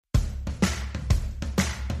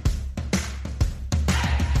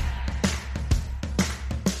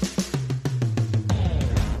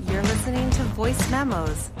Voice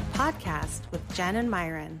Memos, podcast with Jenn and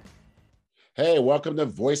Myron. Hey, welcome to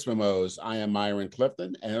Voice Memos. I am Myron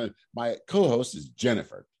Clifton, and my co-host is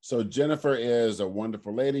Jennifer. So Jennifer is a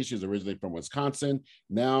wonderful lady. She's originally from Wisconsin,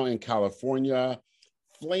 now in California,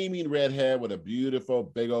 flaming redhead with a beautiful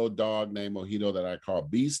big old dog named Mojito that I call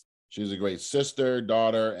Beast. She's a great sister,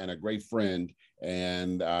 daughter, and a great friend,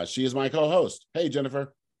 and she is my co-host. Hey,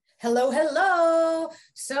 Jennifer. Hello, hello.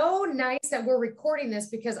 So nice that we're recording this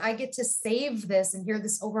because I get to save this and hear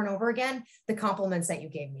this over and over again, the compliments that you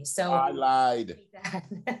gave me. So I lied.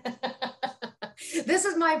 This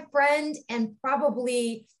is my friend and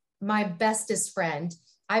probably my bestest friend.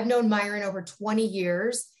 I've known Myron over 20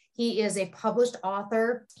 years. He is a published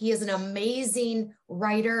author. He is an amazing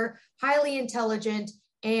writer, highly intelligent.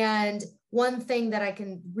 And one thing that I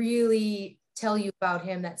can really tell you about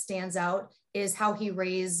him that stands out is how he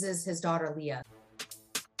raises his daughter, Leah.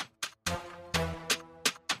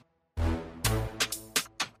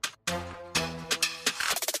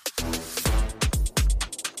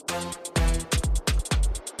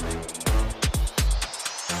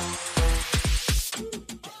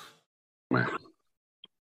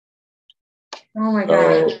 Oh my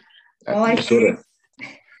God. Well, I was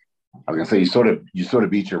gonna say you sort of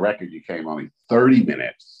beat your record. You came only 30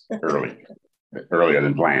 minutes earlier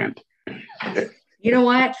than planned. You know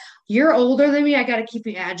what? You're older than me. I got to keep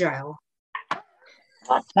you agile.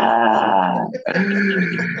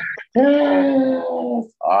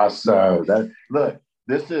 Awesome. Look,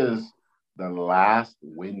 this is the last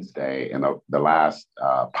Wednesday and the last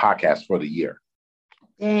podcast for the year.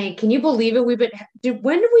 Dang, can you believe it? When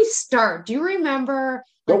did we start? Do you remember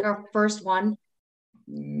our first one?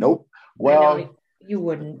 Nope. Well, you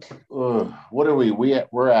wouldn't. What are we?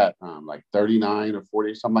 We're at like 39 or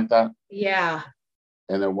 40, something like that. Yeah.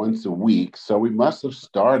 And then once a week. So we must have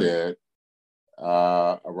started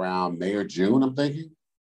around May or June, I'm thinking.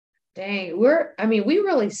 Dang, we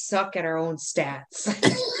really suck at our own stats.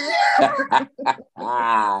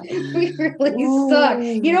 We really suck.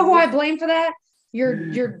 You know who I blame for that? Your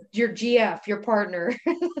GF, your partner.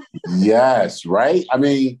 Yes, right? I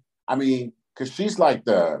mean, because she has like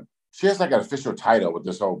an official title with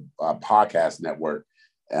this whole podcast network.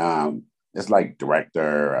 It's like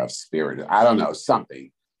director of spirit. I don't know,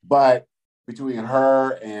 something. But between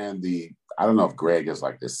her and I don't know if Greg is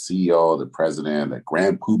like the CEO, the president, the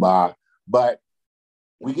grand poobah, but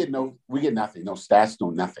we get nothing, no stats, no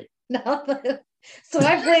nothing. No. So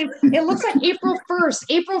I blame, it looks like April 1st.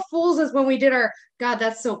 April Fools is when we did God,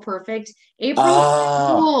 that's so perfect. April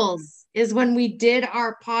Fools is when we did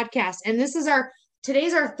our podcast. And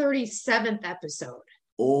today's our 37th episode.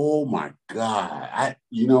 Oh my God.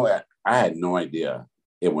 I had no idea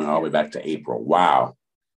it went all the way back to April. Wow.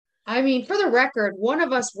 I mean, for the record, one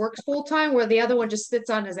of us works full time where the other one just sits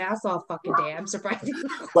on his ass all fucking day. I'm surprised.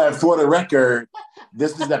 But for the record,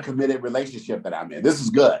 this is a committed relationship that I'm in. This is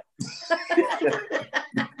good.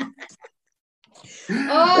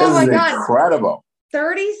 Oh my God. Incredible.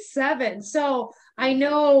 37. So I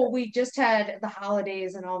know we just had the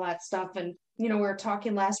holidays and all that stuff. And, we were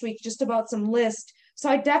talking last week just about some list. So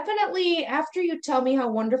I definitely, after you tell me how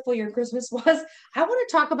wonderful your Christmas was, I want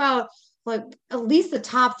to talk about like at least the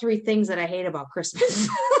top 3 things that I hate about Christmas.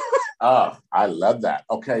 Oh, I love that.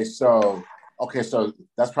 Okay, so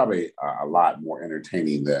that's probably a lot more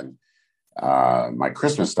entertaining than my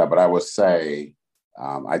Christmas stuff. But I would say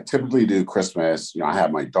I typically do Christmas. I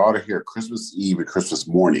have my daughter here Christmas Eve and Christmas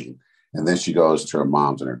morning, and then she goes to her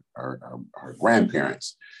mom's and her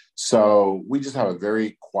grandparents. So we just have a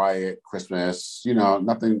very quiet Christmas.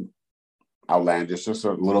 Nothing outlandish, just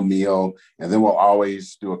a little meal, and then we'll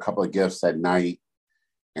always do a couple of gifts at night,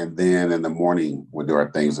 and then in the morning we'll do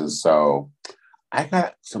our things. And so I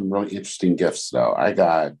got some really interesting gifts though. I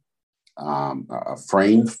got a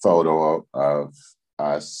framed photo of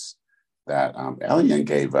us that Elian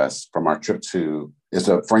gave us from our trip it's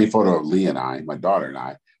a framed photo of Leah and I, my daughter and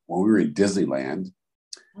I, when we were in Disneyland.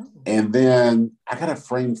 Oh. And then I got a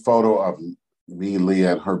framed photo of me,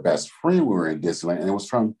 Leah, and her best friend. We were in Disneyland, and it was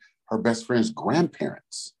from her best friend's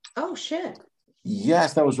grandparents. Oh, shit.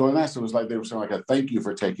 Yes, that was really nice. It was like they were saying like a thank you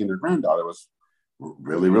for taking their granddaughter. It was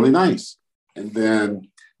really, really nice. And then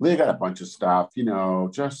Leah got a bunch of stuff,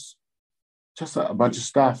 just a bunch of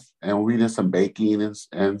stuff. And we did some baking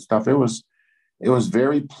and stuff. It was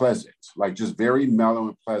very pleasant, like just very mellow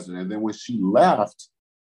and pleasant. And then when she left,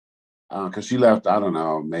 because she left, I don't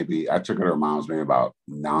know, maybe I took her to her mom's maybe about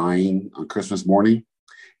 9 on Christmas morning.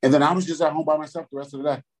 And then I was just at home by myself the rest of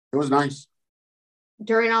the day. It was nice.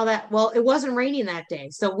 during all that. Well, it wasn't raining that day,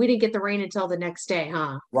 so we didn't get the rain until the next day,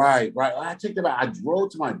 huh? Right. I took them out. I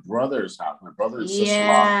drove to my brother's house, my brother and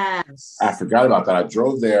sister-in-law. Yes. I forgot about that. I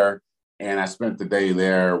drove there and I spent the day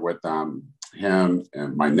there with him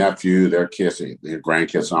and my nephew, their kids, their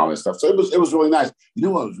grandkids, and all this stuff. So it was really nice. You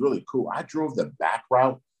know what was really cool? I drove the back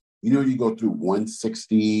route. You know, you go through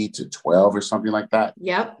 160 to 12 or something like that.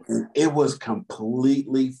 Yep. And it was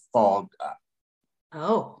completely fogged up.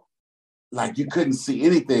 Oh. Like you couldn't see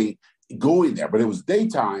anything going there, but it was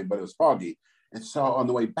daytime, but it was foggy. And so on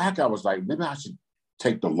the way back, I was like, maybe I should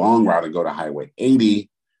take the long route and go to Highway 80,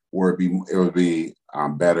 where it would be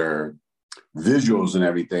better visuals and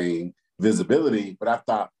everything, visibility. But I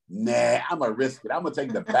thought, nah, I'm gonna risk it. I'm gonna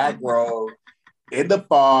take the back road in the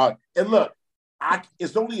fog. And look,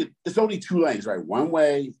 it's only two lanes, right? One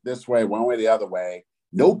way this way, one way the other way.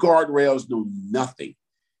 No guardrails, no nothing.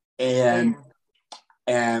 And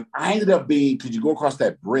I ended up being, because you go across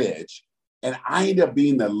that bridge, and I ended up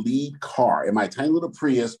being the lead car in my tiny little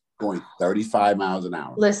Prius going 35 miles an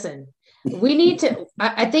hour. Listen, we need to,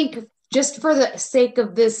 I think just for the sake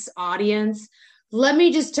of this audience, let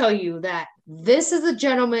me just tell you that this is a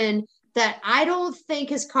gentleman that I don't think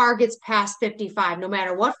his car gets past 55, no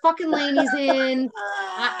matter what fucking lane he's in.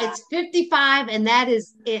 It's 55, and that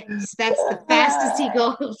is it. That's the fastest he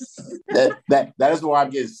goes. That is why I'm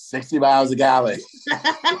getting 60 miles a gallon.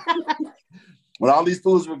 When all these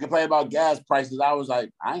fools were complaining about gas prices, I was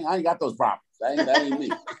like, I ain't got those problems. That ain't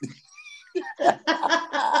me.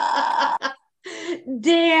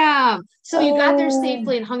 Damn. So you got there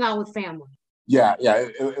safely and hung out with family. Yeah.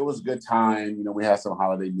 It was a good time. You know, we had some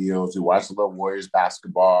holiday meals. We watched a little Warriors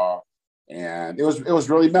basketball, and it was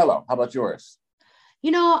really mellow. How about yours?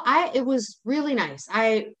 You know, it was really nice.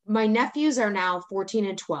 My nephews are now 14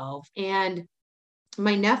 and 12, and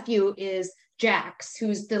my nephew is Jax,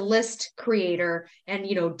 who's the list creator and,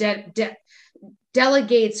 you know,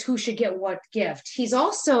 delegates who should get what gift. He's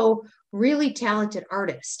also really talented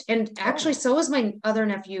artist. And actually, so is my other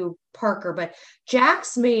nephew, Parker. But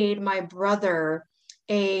Jax made my brother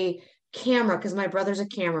a camera, because my brother's a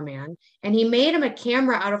cameraman. And he made him a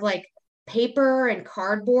camera out of like paper and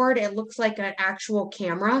cardboard. It looks like an actual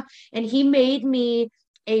camera. And he made me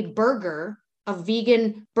a burger, a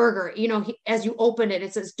vegan burger. You know, as you open it,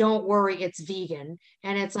 it says, "Don't worry, it's vegan."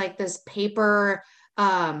 And it's like this paper.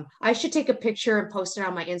 I should take a picture and post it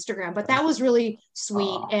on my Instagram, but that was really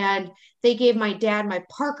sweet. And they gave my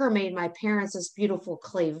Parker made my parents this beautiful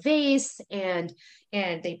clay vase, and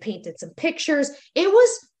they painted some pictures. It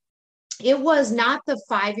was not the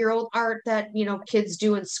 5-year-old art that, you know, kids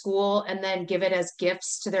do in school and then give it as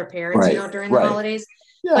gifts to their parents, you know, during the holidays.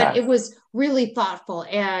 Yeah. But it was really thoughtful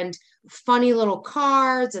and funny little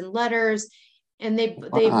cards and letters. And they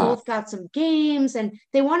both got some games, and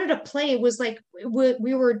they wanted to play. It was like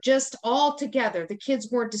we were just all together. The kids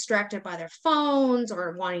weren't distracted by their phones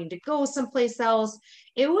or wanting to go someplace else.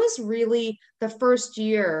 It was really the first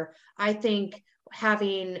year, I think,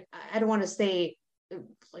 having, I don't want to say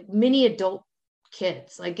like mini adult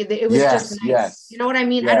kids. Like it was just nice. Yes. You know what I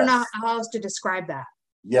mean? Yes. I don't know how else to describe that.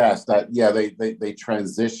 Yes, they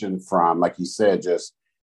transitioned from, like you said, just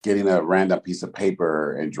getting a random piece of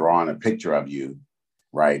paper and drawing a picture of you,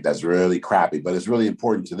 right? That's really crappy, but it's really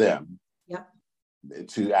important to them. Yep.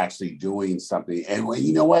 To actually doing something. And when,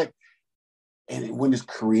 you know what? And when it's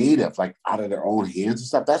creative, like out of their own hands and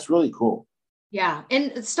stuff, that's really cool. Yeah. And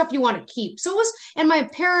it's stuff you want to keep. So it was, and my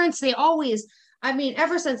parents, they always, I mean,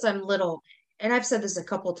 ever since I'm little, and I've said this a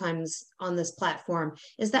couple times on this platform,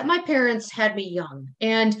 is that my parents had me young.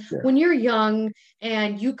 And when you're young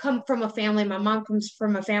and you come from a family, my mom comes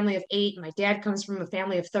from a family of 8, my dad comes from a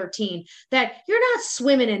family of 13, that you're not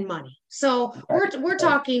swimming in money. So we're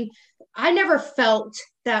talking, I never felt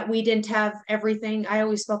that we didn't have everything. I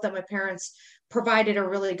always felt that my parents provided a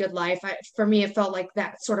really good life. For me, it felt like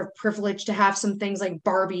that sort of privilege to have some things like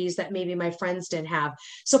Barbies that maybe my friends didn't have.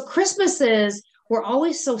 So Christmases were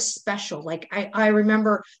always so special. Like I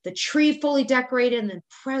remember the tree fully decorated and then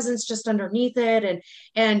presents just underneath it,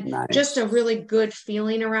 and nice. Just a really good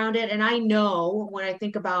feeling around it. And I know when I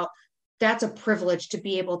think about, that's a privilege to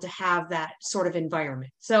be able to have that sort of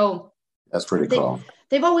environment. So that's pretty cool.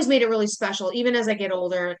 They've always made it really special. Even as I get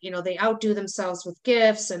older, you know, they outdo themselves with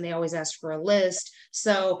gifts and they always ask for a list.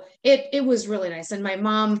 So it was really nice. And my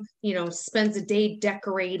mom, you know, spends a day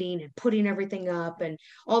decorating and putting everything up. And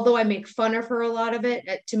although I make fun of her a lot of it,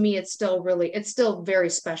 to me, it's still very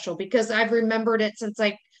special because I've remembered it since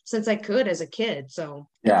I could as a kid. So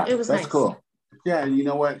yeah, it was that's nice. Cool. Yeah. You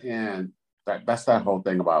know what? And that's that whole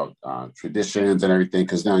thing about traditions and everything.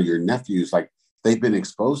 Cause now your nephews, like, they've been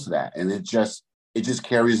exposed to that, and it just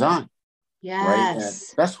carries on. right? And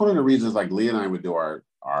Yes. that's one of the reasons like Leah and I would do our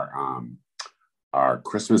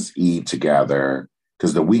Christmas Eve together,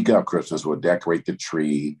 because the week of Christmas we'll decorate the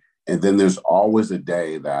tree. And then there's always a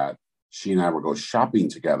day that she and I will go shopping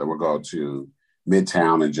together. We'll go to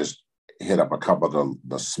Midtown and just hit up a couple of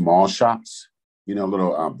the small shops,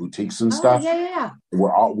 little boutiques and Oh, stuff. yeah.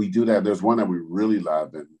 We do that. There's one that we really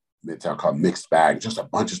love in Midtown called Mixed Bag, just a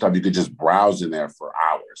bunch of stuff. You could just browse in there for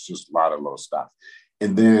hours, just a lot of little stuff.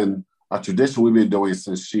 And then a tradition we've been doing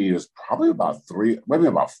since she was probably about 3, maybe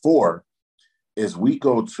about 4, is we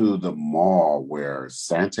go to the mall where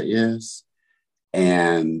Santa is.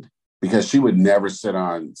 And because she would never sit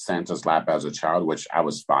on Santa's lap as a child, which I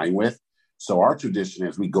was fine with. So our tradition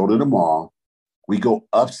is we go to the mall, we go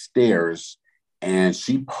upstairs, and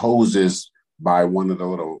she poses by one of the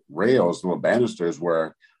little rails, little banisters,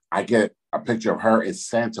 where I get a picture of her and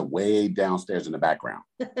Santa way downstairs in the background.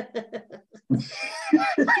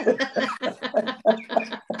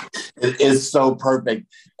 It is so perfect.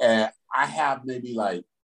 And I have maybe I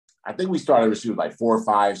think we started when she was like 4 or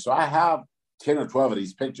 5. So I have 10 or 12 of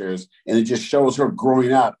these pictures, and it just shows her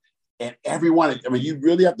growing up. And everyone, I mean, you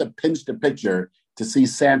really have to pinch the picture to see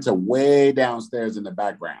Santa way downstairs in the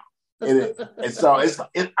background. And so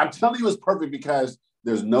I'm telling you, it's perfect because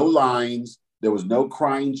there's no lines. There was no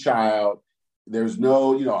crying child. There's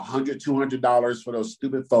no, $100, $200 for those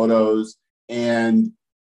stupid photos. And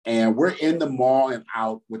we're in the mall and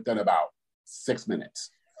out within about 6 minutes.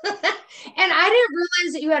 And I didn't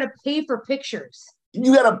realize that you had to pay for pictures.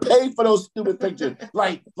 You got to pay for those stupid pictures.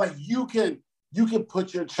 like you can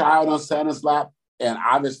put your child on Santa's lap and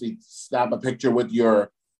obviously snap a picture with your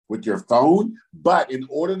phone. But in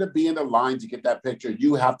order to be in the line to get that picture,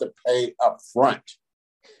 you have to pay up front.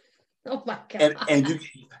 Oh my God. And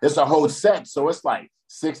it's a whole set. So it's like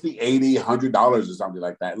 $60, $80, $100 or something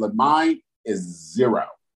like that. Like mine is $0.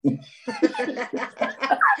 0.0.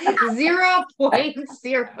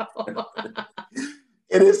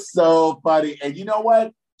 It is so funny. And you know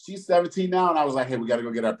what? She's 17 now. And I was like, hey, we got to go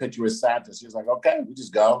get our picture with Santa. She was like, okay, we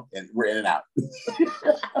just go. And we're in and out.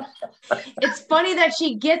 It's funny that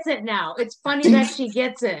she gets it now. It's funny that she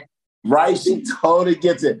gets it. Right? She totally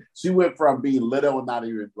gets it. She went from being little and not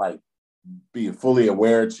even being fully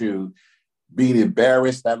aware to being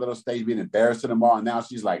embarrassed, that little stage, being embarrassed in the mall. And now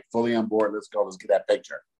she's like fully on board. Let's go. Let's get that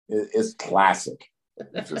picture. It's classic.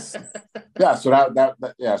 So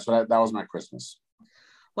that was my Christmas.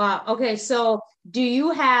 Wow. Okay. So do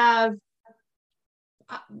you have,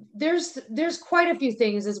 there's quite a few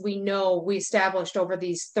things, as we know, we established over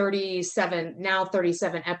these 37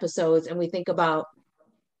 episodes. And we think about,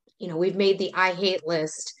 we've made the I hate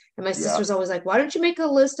list. And my sister's always like, why don't you make a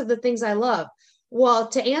list of the things I love? Well,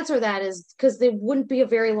 to answer that is because they wouldn't be a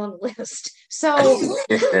very long list. So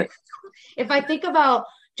if I think about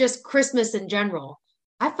just Christmas in general,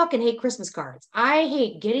 I fucking hate Christmas cards. I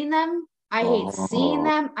hate getting them. I hate seeing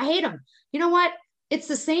them. I hate them. You know what? It's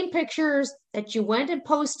the same pictures that you went and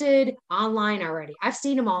posted online already. I've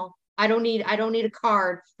seen them all. I don't need a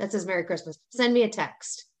card that says Merry Christmas. Send me a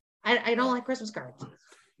text. I don't like Christmas cards.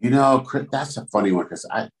 That's a funny one because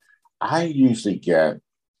I usually get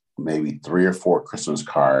maybe 3 or 4 Christmas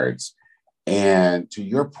cards. And to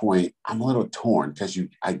your point, I'm a little torn because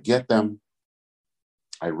I get them,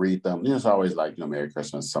 I read them. It's always like, Merry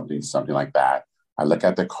Christmas, something like that. I look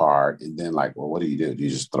at the card and then well, what do? Do you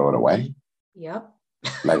just throw it away? Yep.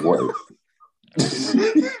 Like what?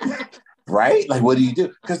 Right? Like, what do you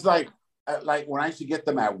do? Because like when I used to get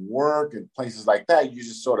them at work and places like that,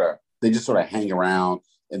 they just sort of hang around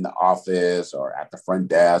in the office or at the front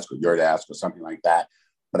desk or your desk or something like that.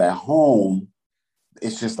 But at home,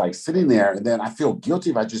 it's just like sitting there, and then I feel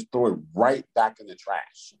guilty if I just throw it right back in the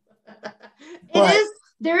trash.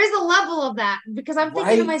 There is a level of that because I'm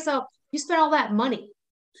thinking to myself, you spent all that money.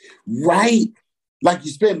 Right. Like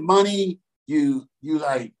you spent money, you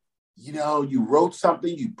wrote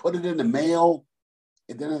something, you put it in the mail,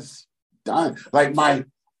 and then it's done. Like I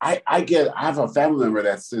have a family member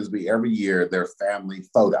that sends me every year their family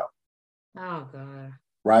photo. Oh God.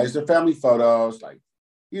 Right. It's their family photos,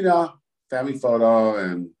 family photo.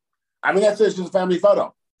 And I mean, that's it. It's just a family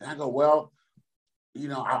photo. And I go, well,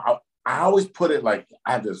 I always put it like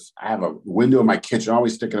I have a window in my kitchen. I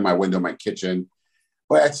always stick it in my window in my kitchen.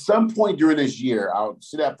 But at some point during this year, I'll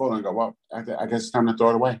see that photo and go, well, I guess it's time to throw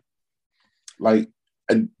it away. Like,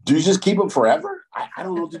 do you just keep them forever? I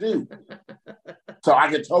don't know what to do. So I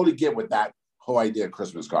can totally get with that whole idea of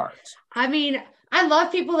Christmas cards. I mean, I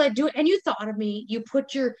love people that do it. And you thought of me. You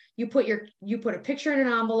put a picture in an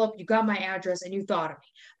envelope. You got my address, and you thought of me.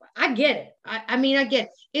 I get it. I get it.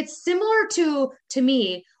 It's similar to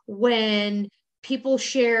me when people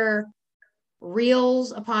share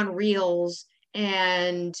reels upon reels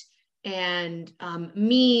and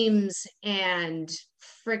memes and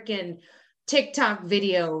freaking TikTok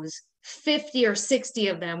videos, 50 or 60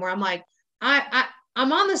 of them, where I'm like,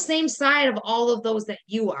 I'm on the same side of all of those that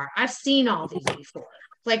you are. I've seen all these before.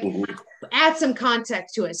 Like, add some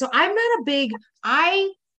context to it. So I'm not a big,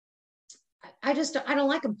 I don't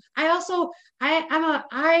like them.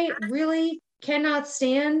 I really cannot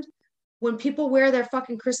stand when people wear their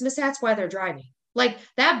fucking Christmas hats while they're driving. Like,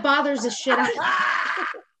 that bothers the shit out of me.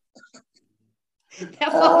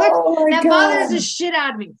 That bothers the shit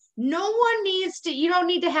out of me. No one needs to, you don't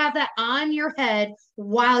need to have that on your head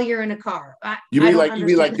while you're in a car. You mean like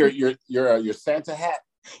your Santa hat?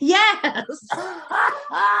 Yes.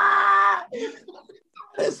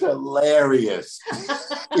 It's hilarious.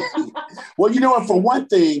 Well, you know what? For one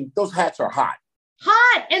thing, those hats are hot.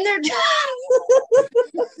 And they're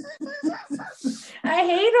I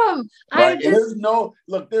hate them. Right?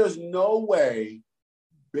 There's no way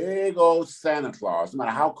big old Santa Claus, no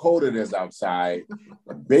matter how cold it is outside,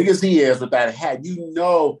 big as he is with that hat, you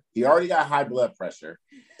know he already got high blood pressure.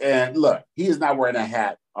 And look, he is not wearing a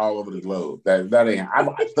hat all over the globe. That ain't.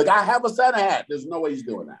 I have a Santa hat. There's no way he's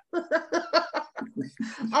doing that.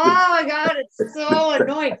 Oh my God, it's so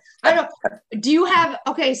annoying. Do you have,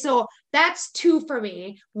 okay, so that's 2 for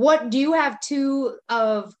me. What do you have 2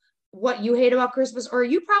 of what you hate about Christmas, or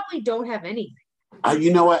you probably don't have anything?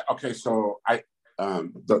 You know what? Okay, so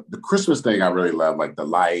the Christmas thing I really love, like the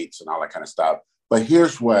lights and all that kind of stuff. But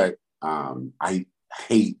here's what I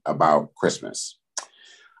hate about Christmas.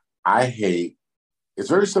 It's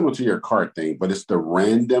very similar to your card thing, but it's the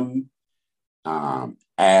random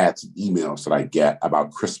ads, emails that I get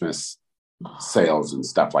about Christmas sales and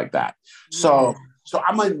stuff like that. So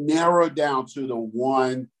I'm gonna narrow down to the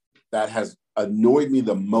one that has annoyed me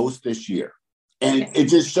the most this year. And it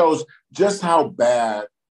just shows just how bad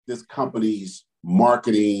this company's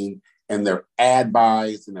marketing and their ad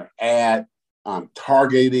buys and their ad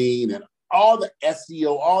targeting and all the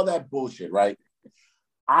SEO, all that bullshit, right?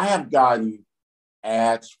 I have gotten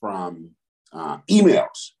ads from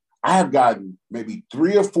emails. I have gotten maybe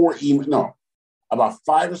 3 or 4 about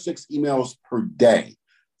 5 or 6 emails per day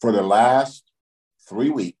for the last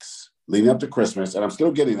 3 weeks leading up to Christmas, and I'm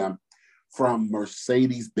still getting them from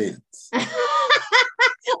Mercedes-Benz.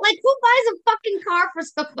 Like, who buys a fucking car for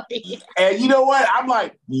somebody? And you know what? I'm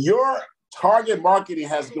like, your target marketing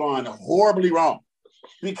has gone horribly wrong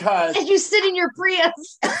because as you sit in your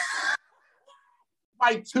Prius.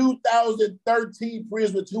 My 2013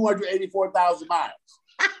 Prius with 284,000 miles.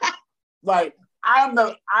 Like, I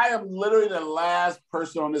am literally the last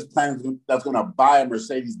person on this planet that's going to buy a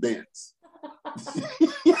Mercedes-Benz.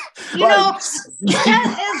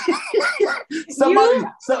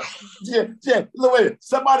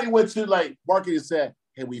 Somebody went to like marketing and said,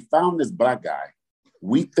 "Hey, we found this black guy.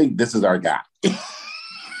 We think this is our guy."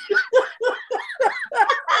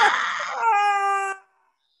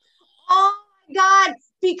 Oh my God,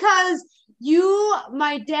 because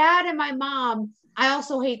my dad and my mom, I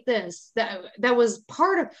also hate this. That was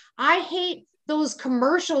part of, I hate those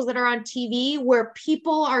commercials that are on TV where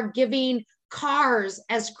people are giving cars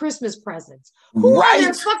as Christmas presents.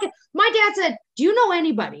 Right. My dad said, "Do you know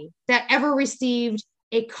anybody that ever received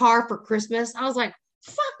a car for Christmas?" I was like,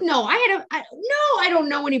 fuck no. I don't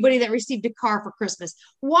know anybody that received a car for Christmas.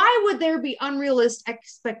 Why would there be unrealistic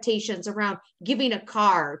expectations around giving a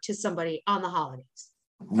car to somebody on the holidays?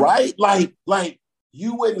 Right? Like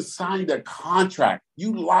you went and signed a contract.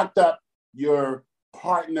 You locked up your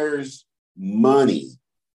partner's money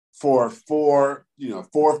for 4,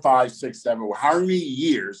 5, 6, 7, however many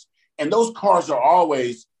years. And those cars are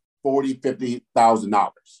always $40,000,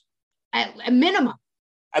 $50,000. At a minimum.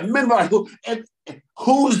 A minimum. And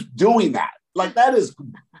who's doing that? Like, that is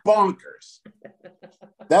bonkers.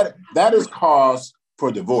 That is cause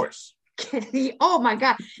for divorce. Oh my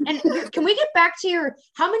God. And can we get back to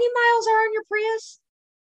how many miles are on your Prius?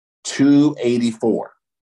 284.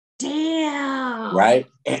 Damn. Right?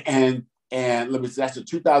 And let me see, that's a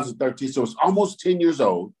 2013, so it's almost 10 years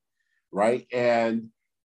old, right? And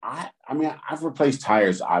I've replaced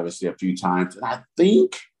tires obviously a few times, and I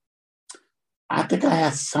think I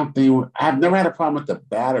had something. I've never had a problem with the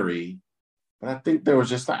battery, but I think there was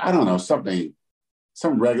just, I don't know, some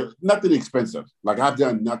regular, nothing expensive. Like, I've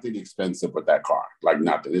done nothing expensive with that car, like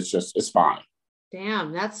nothing. It's fine.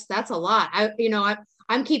 Damn, that's a lot.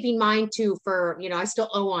 I'm keeping mine too for, I still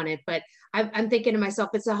owe on it, but I'm thinking to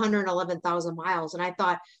myself, it's 111,000 miles. And I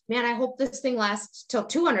thought, man, I hope this thing lasts till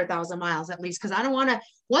 200,000 miles at least. Cause I don't want to,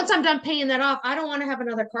 once I'm done paying that off, I don't want to have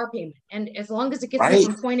another car payment. And as long as it gets me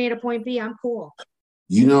from point A to point B, I'm cool.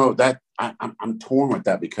 that I'm torn with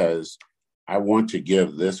that because I want to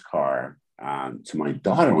give this car to my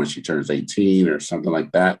daughter when she turns 18 or something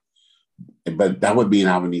like that. But that would mean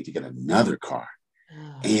I would need to get another car.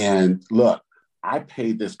 And look, I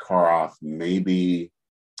paid this car off maybe,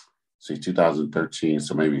 2013,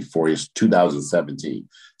 so maybe 4 years, 2017.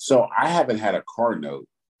 So I haven't had a car note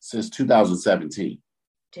since 2017.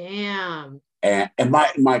 Damn. And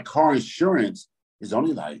my car insurance is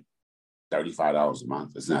only like $35 a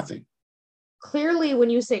month. It's nothing. Clearly, when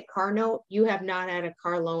you say car note, you have not had a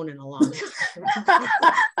car loan in a long time.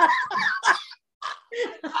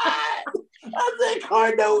 I said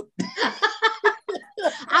car note.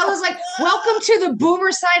 I was like, welcome to the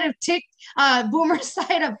boomer side of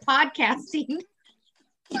podcasting.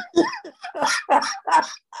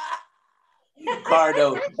 Car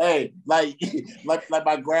note. Hey, like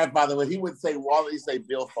my grandfather, when he would say wallet, he'd say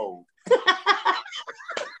billfold.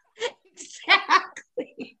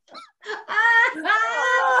 Exactly.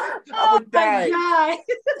 I would die. God.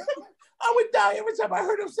 I would die every time I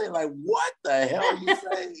heard him say, like, what the hell are you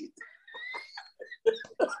saying?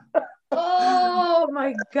 Oh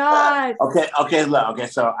my God. Okay. Look,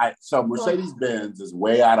 so Mercedes-Benz is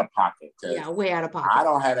way out of pocket. Yeah, way out of pocket. I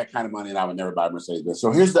don't have that kind of money and I would never buy Mercedes-Benz.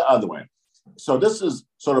 So here's the other one. So this is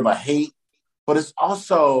sort of a hate, but it's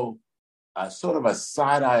also a sort of a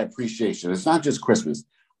side-eye appreciation. It's not just Christmas.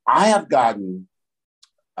 I have gotten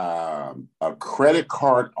a credit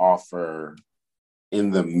card offer in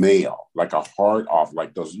the mail, like a hard offer,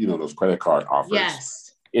 like those credit card offers.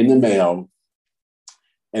 Yes. In the mail.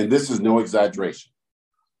 And this is no exaggeration.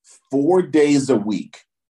 4 days a week,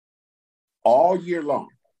 all year long,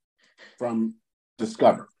 from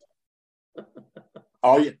Discover.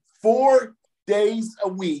 4 days a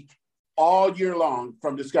week, all year long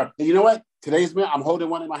from Discover. And you know what? Today's mail, I'm holding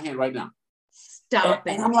one in my hand right now. Stop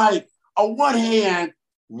it. And I'm like, on one hand,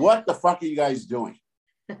 what the fuck are you guys doing?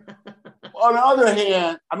 On the other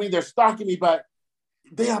hand, I mean, they're stalking me, but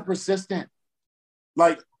they are persistent.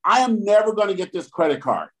 Like, I am never going to get this credit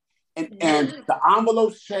card. And the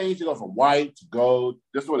envelopes change. They go from white to gold.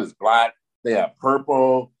 This one is black. They have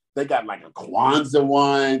purple. They got like a Kwanzaa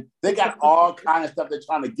one. They got all kind of stuff they're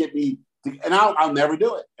trying to get me to, and I'll never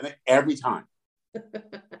do it. And every time.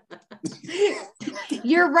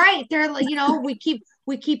 You're right. They're like,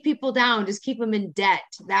 we keep people down. Just keep them in debt.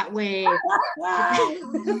 That way.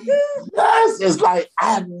 Yes, it's like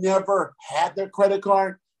I have never had their credit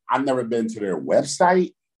card. I've never been to their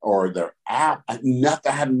website or their app. I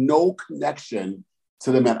have no connection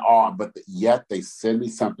to them at all. But yet they send me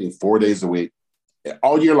something 4 days a week,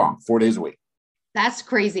 all year long, 4 days a week. That's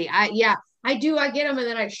crazy. I do. I get them and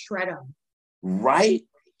then I shred them. Right?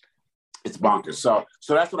 It's bonkers. So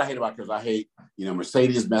that's what I hate about it, because I hate,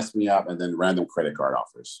 Mercedes messed me up and then random credit card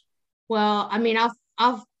offers. Well, I mean,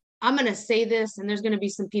 I'm going to say this, and there's going to be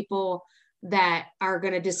some people that are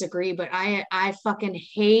going to disagree, but I fucking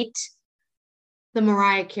hate the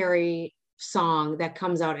Mariah Carey song that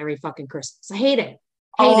comes out every fucking Christmas. I hate it.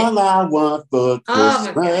 All I want for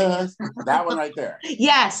Christmas. That one right there.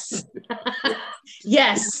 Yes.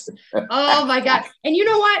 Yes. Oh my God. And you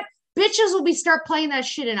know what? Bitches will start playing that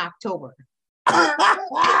shit in October.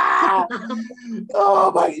 Oh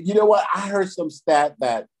my! You know what? I heard some stat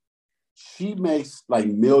that she makes like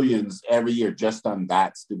millions every year just on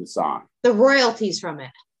that stupid song. The royalties from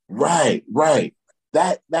it. Right.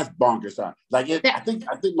 That's bonkers. Like I think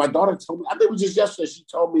my daughter told me. I think it was just yesterday. She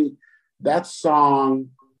told me that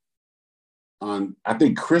song on, I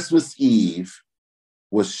think, Christmas Eve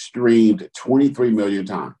was streamed 23 million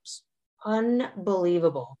times.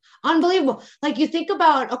 Unbelievable. Like, you think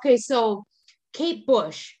about, okay, so Kate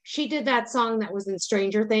Bush, she did that song that was in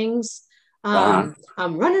Stranger Things. I'm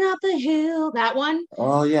running up the hill, that one.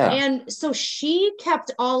 Oh yeah. And so she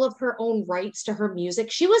kept all of her own rights to her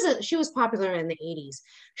music. She was popular in the 80s.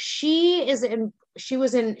 She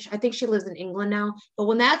was in, I think she lives in England now, but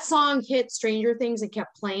when that song hit Stranger Things and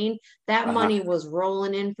kept playing, that money was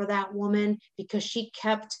rolling in for that woman because she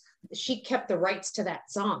kept the rights to that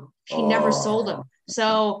song. She never sold them.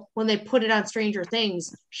 So when they put it on Stranger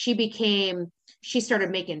Things, she started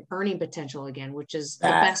making earning potential again, which is the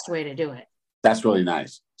best way to do it. That's really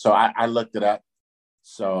nice. So I looked it up.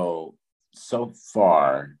 So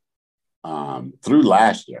far, through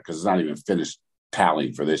last year, because it's not even finished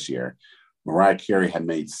tallying for this year, Mariah Carey had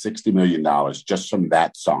made $60 million just from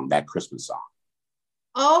that song, that Christmas song.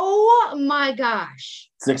 Oh my gosh.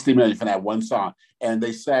 60 million for that one song. And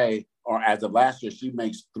they say, or as of last year, she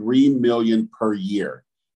makes $3 million per year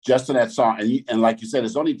just in that song. And like you said,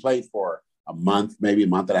 it's only played for a month, maybe a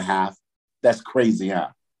month and a half. That's crazy, huh?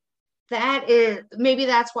 maybe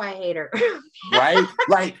that's why I hate her. Right?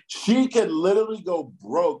 Like she could literally go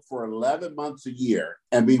broke for 11 months a year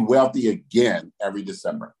and be wealthy again every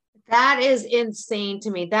December. That is insane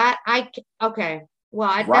to me. Okay.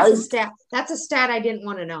 Well, Right? That's a stat I didn't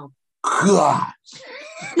want to know. God.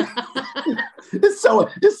 It's so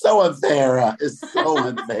unfair. It's so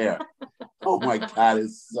unfair. Oh my God,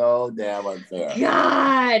 it's so damn unfair.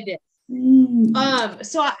 God.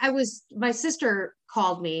 So my sister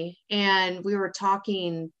called me and we were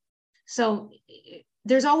talking. So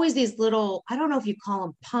there's always these little, I don't know if you call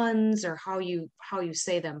them puns or how you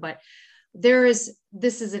say them, but this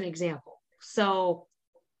is an example. So,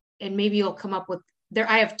 and maybe you'll come up with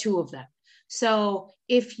I have two of them. So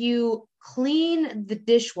if you clean the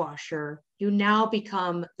dishwasher, you now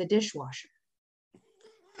become the dishwasher.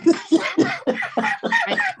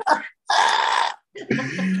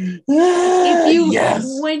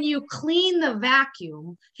 When you clean the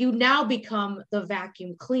vacuum, you now become the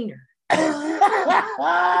vacuum cleaner. So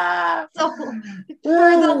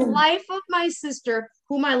for the life of my sister,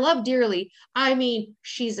 whom I love dearly, I mean,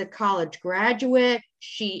 she's a college graduate.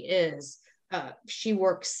 She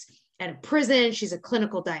works at a prison. She's a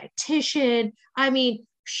clinical dietitian. I mean,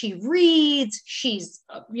 she reads. She's,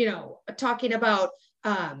 talking about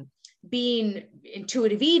being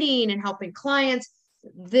intuitive eating and helping clients.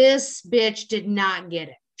 This bitch did not get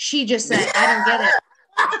it. She just said, I don't get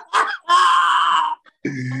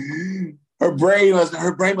it. Her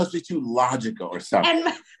brain must be too logical or something.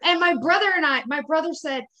 And my brother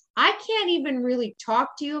said, I can't even really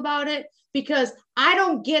talk to you about it because I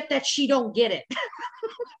don't get that she don't get it.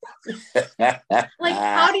 Like,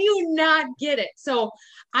 how do you not get it? So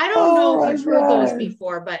I don't know if you've heard those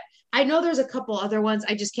before, but I know there's a couple other ones.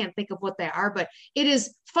 I just can't think of what they are, but it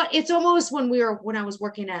is fun. It's almost when I was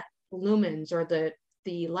working at Lumens or the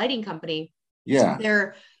lighting company.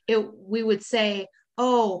 Yeah. We would say,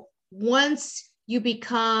 oh, once you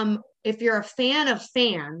become, if you're a fan of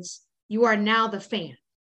fans, you are now the fan.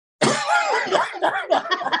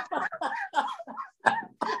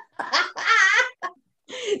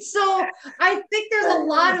 So I think there's a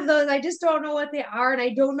lot of those. I just don't know what they are. And I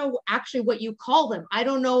don't know actually what you call them. I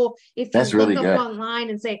don't know if you look up online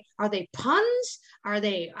and say, are they puns? Are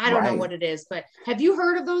they, I don't know what it is, but have you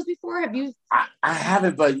heard of those before? Have you? I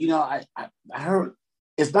haven't, but I heard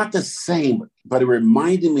it's not the same, but it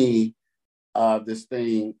reminded me of this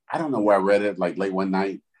thing. I don't know where I read it like late one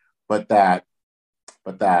night, but that,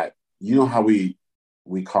 you know how we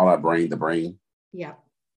call our brain the brain? Yeah.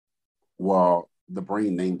 Well, the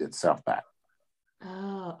brain named itself that.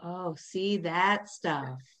 Oh, see that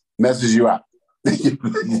stuff. Messes you up. Wow.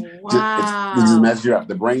 It just messes you up.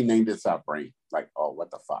 The brain named itself brain. Like, oh,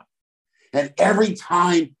 what the fuck? And every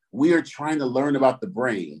time we are trying to learn about the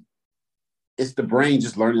brain, it's the brain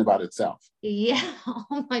just learning about itself. Yeah.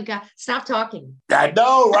 Oh my God. Stop talking. I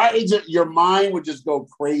know, right? Your mind would just go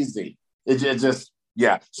crazy. It just,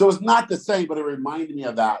 yeah. So it's not the same, but it reminded me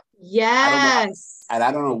of that. Yes. I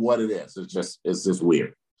don't know what it is. It's just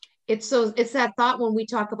weird. It's that thought when we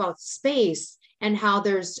talk about space and how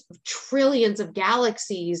there's trillions of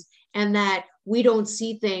galaxies and that we don't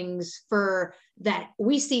see things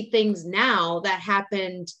we see things now that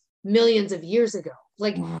happened millions of years ago.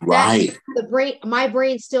 Like right. My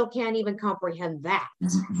brain still can't even comprehend that.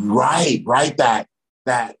 Right. That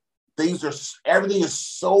everything is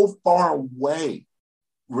so far away.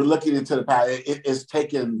 We're looking into the past. It's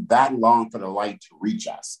taken that long for the light to reach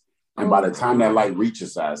us. And by the time that light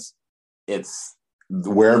reaches us, it's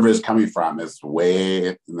wherever it's coming from, it's way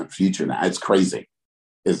in the future now. It's crazy.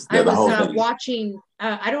 I was watching,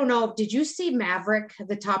 I don't know, did you see Maverick,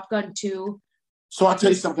 the Top Gun 2? So I'll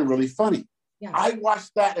tell you something really funny. Yeah. I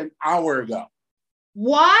watched that an hour ago.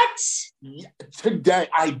 What? Today,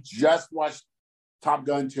 I just watched Top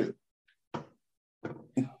Gun 2.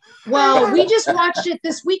 Well, we just watched it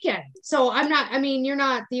this weekend. So you're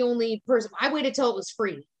not the only person. I waited till it was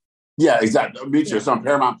free. Yeah, exactly. Me too. So on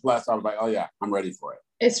Paramount Plus, I was like, oh yeah, I'm ready for it.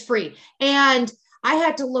 It's free. And I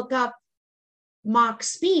had to look up Mach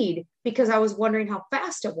speed because I was wondering how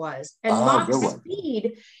fast it was. And Mach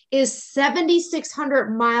speed is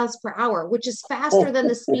 7,600 miles per hour, which is faster than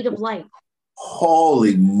the speed of light.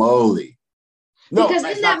 Holy moly. No, because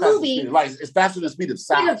in that movie, it's faster than the speed of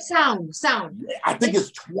sound. Sound. I think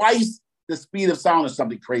it's twice the speed of sound or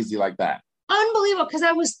something crazy like that. Unbelievable. Because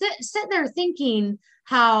I was sitting there thinking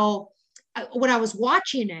how, when I was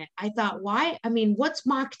watching it, I thought, why? I mean, what's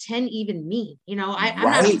Mach 10 even mean? I'm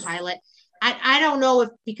not a pilot. I don't know if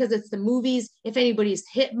because it's the movies, if anybody's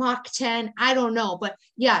hit Mach 10, I don't know. But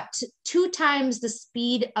yeah, 2 times the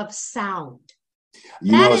speed of sound.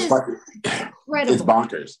 You know, it's incredible. It's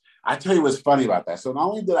bonkers. I tell you what's funny about that. So not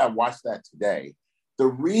only did I watch that today, the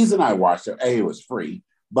reason I watched it, A, it was free,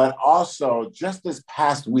 but also just this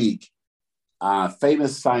past week,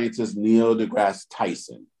 famous scientist Neil deGrasse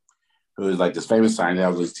Tyson, who is like this famous scientist,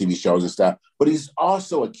 has these TV shows and stuff, but he's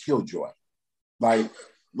also a killjoy. Like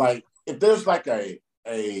if there's like a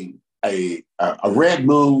red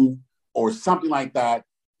moon or something like that,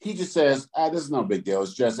 he just says, this is no big deal.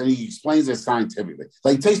 It's just, and he explains it scientifically.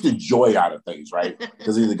 Like he takes the joy out of things, right?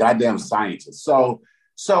 Because he's a goddamn scientist. So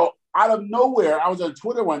out of nowhere, I was on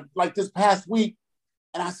Twitter like this past week,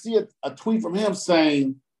 and I see a tweet from him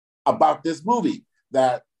saying about this movie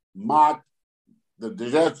that mocked the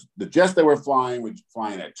jets that were flying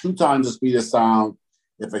at 2 times the speed of sound.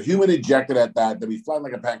 If a human ejected at that, they'd be flying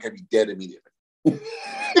like a pancake, be dead immediately. But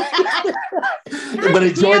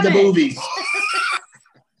enjoy the movie.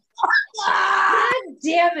 God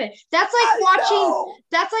damn it. That's like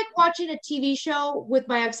watching a TV show with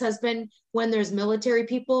my ex-husband when there's military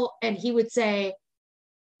people, and he would say,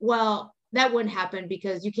 well, that wouldn't happen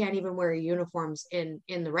because you can't even wear uniforms in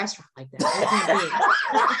the restaurant like that.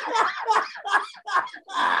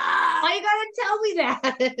 Why you gotta tell me that?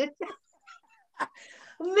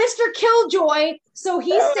 Mr. Killjoy. So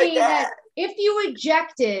he's saying that if you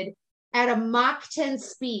ejected at a Mach 10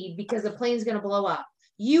 speed because the plane's gonna blow up,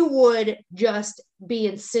 you would just be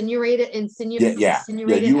incinerated.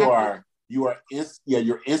 You're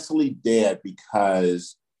instantly dead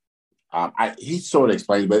because he sort of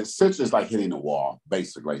explained, but it's just like hitting a wall,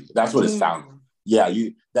 basically. That's what it sounds. Yeah,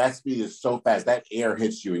 that speed is so fast that air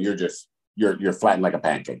hits you and you're flattened like a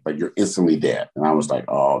pancake, but you're instantly dead. And I was like,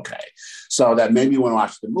 oh, okay. So that made me want to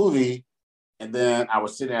watch the movie. And then I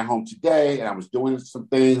was sitting at home today and I was doing some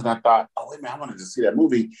things and I thought, oh, wait a minute, I wanted to see that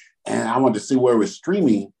movie and I wanted to see where it was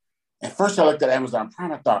streaming. And first I looked at Amazon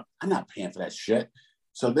Prime. I thought, I'm not paying for that shit.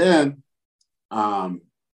 So then I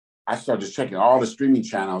started just checking all the streaming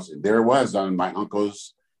channels. And there it was on my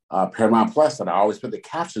uncle's Paramount Plus that I always put the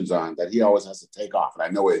captions on that he always has to take off. And I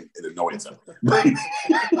know it annoys him.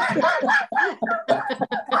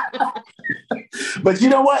 But you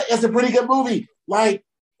know what? It's a pretty good movie. Like,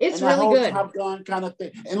 it's really good. Top Gun kind of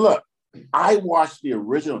thing. And look, I watched the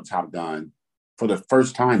original Top Gun for the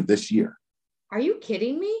first time this year. Are you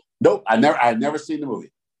kidding me? Nope, I'd never seen the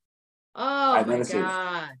movie. Oh my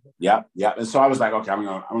God. Yeah. And so I was like, okay, I'm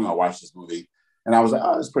gonna watch this movie. And I was like,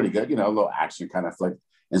 oh, it's pretty good, a little action kind of flick.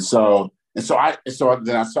 And then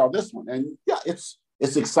I saw this one. And yeah, it's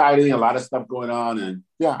exciting, a lot of stuff going on, and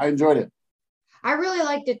yeah, I enjoyed it. I really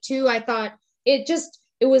liked it too. I thought it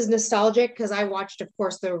was nostalgic because I watched, of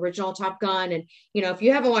course, the original Top Gun. And, if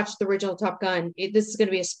you haven't watched the original Top Gun, this is going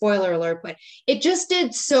to be a spoiler alert, but it just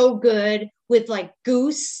did so good with like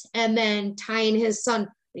Goose and then tying his son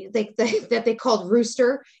that they called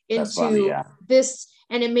Rooster into this.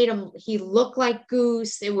 And it made he look like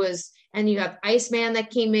Goose. And you have Iceman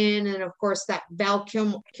that came in. And of course that Val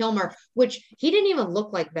Kilmer, which he didn't even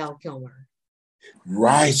look like Val Kilmer.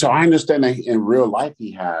 Right. So I understand that in real life,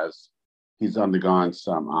 he's undergone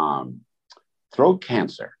some throat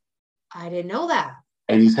cancer. I didn't know that.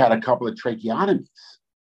 And he's had a couple of tracheotomies.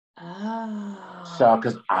 Oh. So,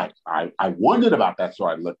 because I wondered about that, so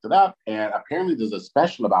I looked it up. And apparently there's a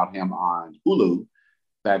special about him on Hulu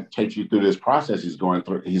that takes you through this process he's gone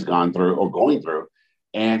through.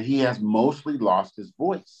 And he has mostly lost his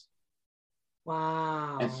voice.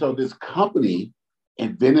 Wow. And so this company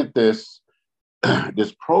invented this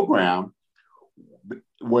program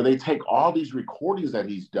where they take all these recordings that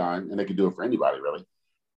he's done, and they can do it for anybody really,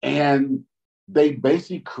 and they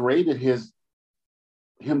basically created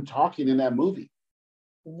him talking in that movie.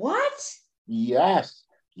 What? Yes,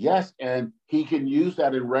 and he can use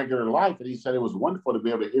that in regular life, and he said it was wonderful to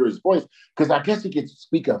be able to hear his voice, because I guess he can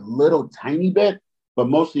speak a little tiny bit, but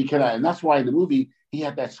mostly he cannot, and that's why in the movie he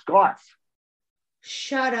had that scarf.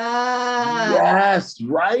 Shut up. Yes,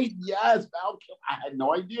 right? Yes, I had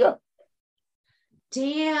no idea.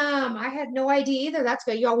 Damn, I had no idea either. That's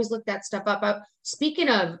good. You always look that stuff up. Speaking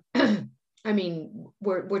of, I mean,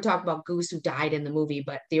 we're talking about Goose, who died in the movie,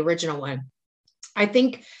 but the original one, I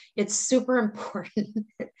think it's super important.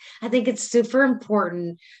 I think it's super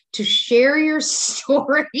important to share your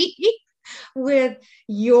story with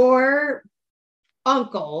your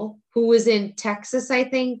uncle who was in Texas, I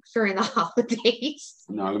think, during the holidays.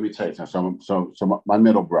 No, let me tell you something. So my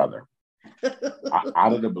middle brother,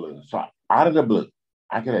 out of the blue,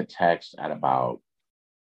 I get a text at about,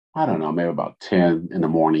 I don't know, maybe about 10 in the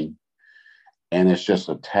morning. And it's just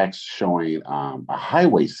a text showing a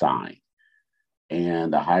highway sign.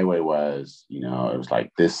 And the highway was, it was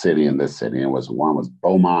like this city and this city. And one was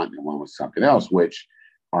Beaumont and one was something else, which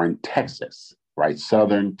are in Texas, right?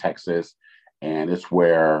 Southern Texas. And it's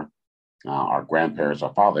where our grandparents,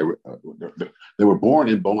 our father, they were born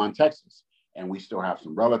in Beaumont, Texas. And we still have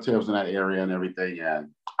some relatives in that area and everything. And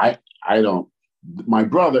my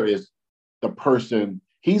brother is the person,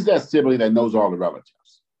 he's that sibling that knows all the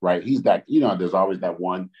relatives, right? He's that, there's always that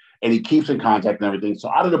one, and he keeps in contact and everything. So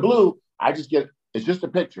out of the blue, it's just a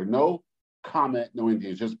picture, no comment, no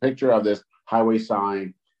anything. It's just a picture of this highway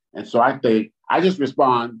sign. And so I just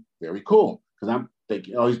respond, very cool. Because I'm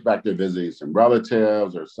thinking, he's back there visiting some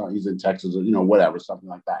relatives or something. He's in Texas or, whatever, something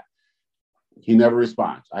like that. He never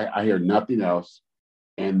responds. I hear nothing else.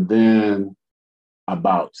 And then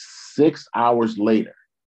about 6 hours later,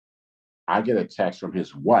 I get a text from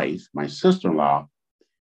his wife, my sister-in-law,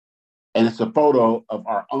 and it's a photo of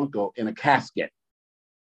our uncle in a casket.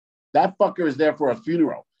 That fucker is there for a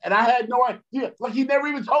funeral. And I had no idea. Like, he never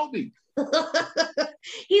even told me.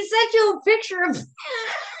 He sent you a picture of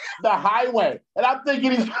the highway. And I'm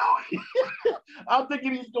thinking he's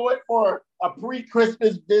going for a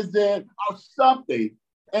pre-Christmas visit or something.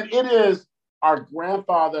 And it is our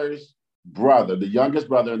grandfather's brother, the youngest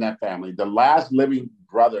brother in that family, the last living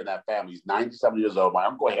brother in that family. He's 97 years old. My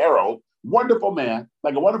Uncle Harold, wonderful man,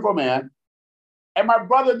 like a wonderful man. And my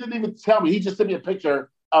brother didn't even tell me. He just sent me a picture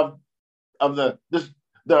of the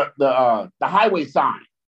highway sign.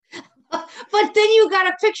 But then you got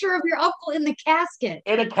a picture of your uncle in the casket.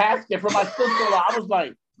 In a casket for my sister-in-law. I was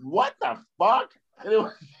like, what the fuck?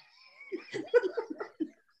 And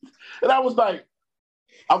I was like,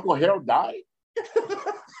 Uncle Harold died?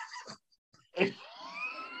 And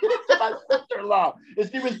my sister-in-law.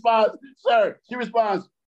 And she responds,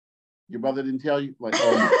 your brother didn't tell you? Like,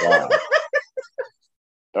 oh my God.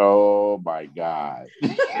 Oh my God.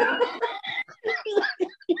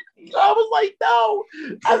 I was like, no.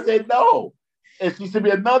 I said, no. And she sent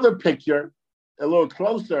me another picture, a little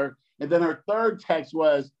closer. And then her third text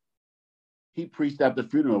was, he preached at the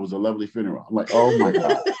funeral. It was a lovely funeral. I'm like, oh my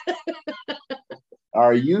God.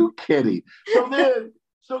 Are you kidding? So then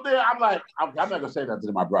I'm like, I'm not going to say nothing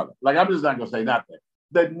to my brother. Like, I'm just not going to say nothing.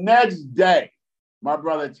 The next day, my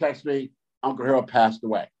brother texts me, Uncle Harold passed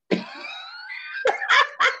away.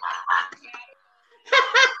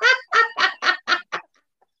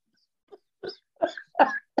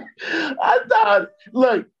 I thought,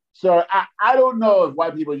 look, sir, I don't know if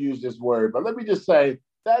white people use this word, but let me just say,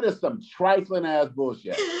 that is some trifling ass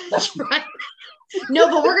bullshit. That's right. No,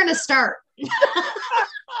 but we're going to start.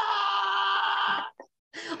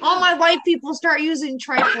 All my white people start using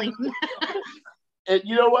trifling. And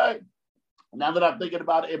you know what? Now that I'm thinking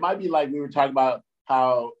about it, it might be like we were talking about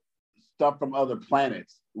how stuff from other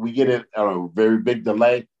planets, we get it at a very big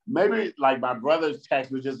delay. Maybe like my brother's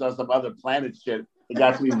text was just on some other planet shit. It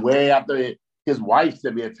got to me way after his wife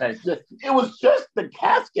sent me a text. It was just the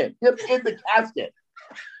casket, him in the casket.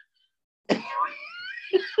 You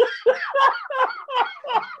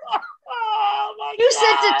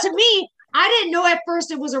sent it to me. I didn't know at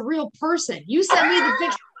first it was a real person. You sent me the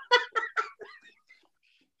picture.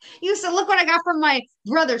 You said, look what I got from my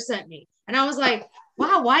brother sent me. And I was like,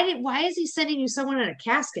 wow, why is he sending you someone in a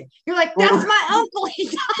casket? You're like, that's my uncle. He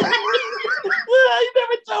died.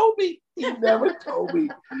 He never told me.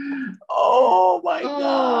 Oh my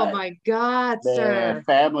God. Oh my God, man, sir.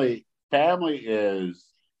 Family is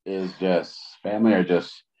just, family are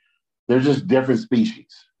just, they're just different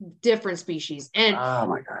species. Different species. And oh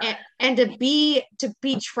my God. And to be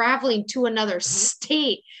traveling to another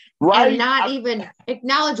state, right? And not even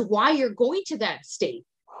acknowledge why you're going to that state.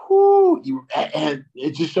 And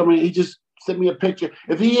it just showed me, he just sent me a picture.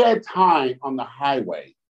 If he had time on the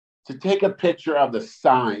highway to take a picture of the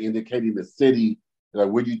sign indicating the city, like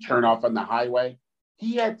when you turn off on the highway,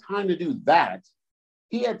 he had time to do that.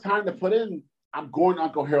 He had time to put in, I'm going to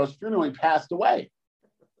Uncle Harold's funeral. He passed away.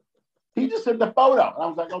 He just sent the photo. And I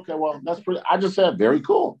was like, okay, well, that's pretty. I just said, very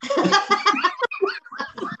cool.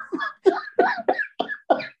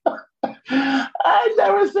 I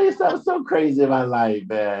never seen something so crazy in my life,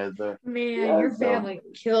 man. So, man, your family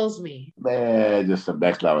kills me. Man, just some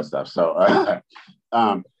next level stuff. So,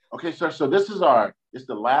 okay, sir. So this is it's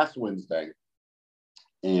the last Wednesday,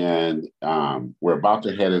 and we're about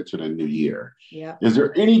to head into the new year. Yeah. Is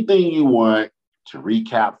there anything you want to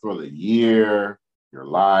recap for the year, your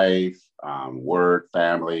life, work,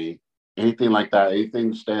 family, anything like that?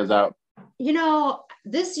 Anything stands out? You know,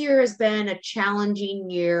 this year has been a challenging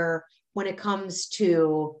year when it comes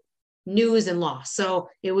to news and loss. So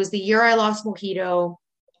it was the year I lost Mojito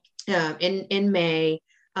in May.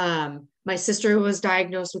 My sister was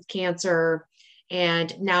diagnosed with cancer,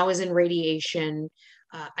 and now is in radiation.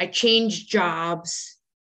 I changed jobs,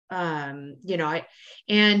 and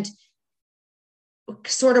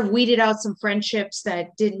sort of weeded out some friendships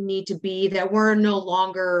that didn't need to be, that were no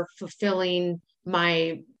longer filling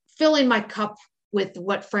my cup with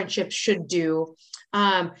what friendships should do.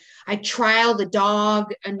 I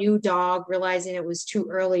trialed a new dog, realizing it was too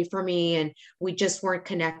early for me and we just weren't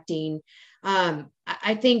connecting.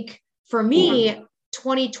 I think for me,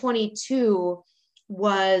 2022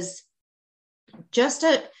 was just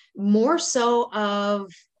more so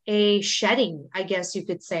of a shedding, I guess you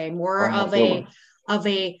could say, more of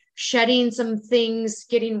a shedding some things,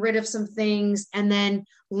 getting rid of some things, and then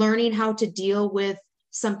learning how to deal with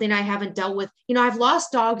something I haven't dealt with. I've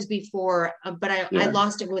lost dogs before, but I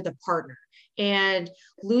lost it with a partner, and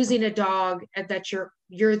losing a dog that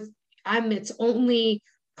I'm its only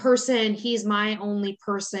person, he's my only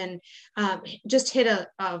person, just hit a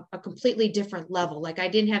completely different level. Like I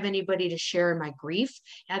didn't have anybody to share in my grief.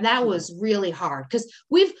 And that was really hard, because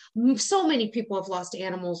so many people have lost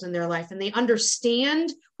animals in their life and they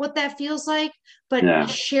understand what that feels like, but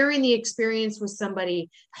sharing the experience with somebody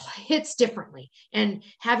hits differently. And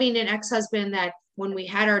having an ex-husband that when we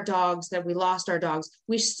had our dogs, that we lost our dogs,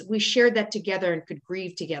 we shared that together and could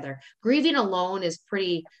grieve together. Grieving alone is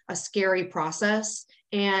a scary process,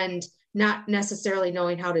 and not necessarily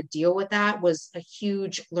knowing how to deal with that was a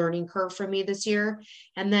huge learning curve for me this year.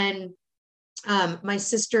 And then my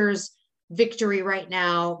sister's victory right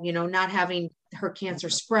now, not having her cancer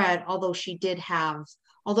spread, although she did have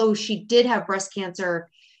breast cancer,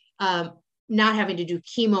 not having to do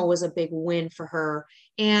chemo was a big win for her.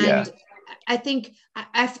 And I think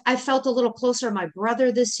I felt a little closer to my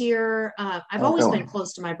brother this year. I've always been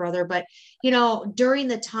close to my brother, but, during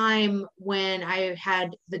the time when I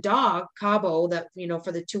had the dog, Cabo, that,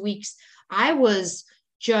 for the 2 weeks, I was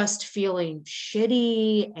just feeling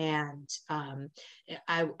shitty. And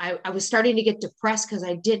I was starting to get depressed because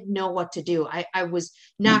I didn't know what to do. I was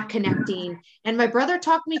not connecting. And my brother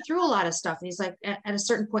talked me through a lot of stuff. And he's like, at a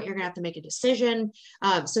certain point, you're going to have to make a decision.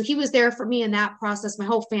 So he was there for me in that process. My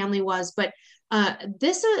whole family was. But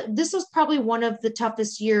this was probably one of the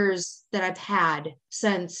toughest years that I've had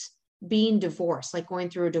since being divorced, like going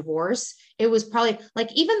through a divorce. It was probably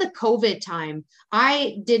like, even the COVID time,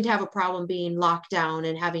 I didn't have a problem being locked down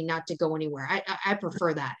and having not to go anywhere. I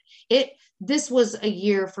prefer that. This was a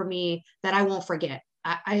year for me that I won't forget.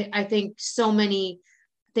 I think so many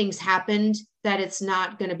things happened that it's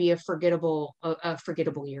not going to be a forgettable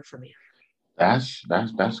year for me. That's a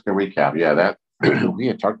good recap. Yeah, that we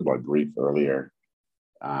had talked about grief earlier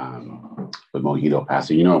with Mojito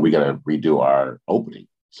passing. We got to redo our opening.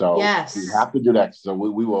 So we have to do that. So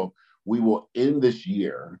we will end this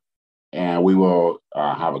year, and we will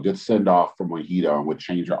have a good send off for Mojito, and we'll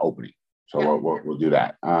change our opening. So we'll do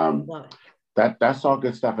that. That's all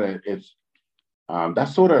good stuff. And it's that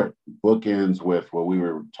sort of bookends with what we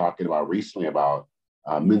were talking about recently about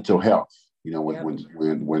mental health. When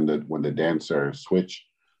the dancer Switch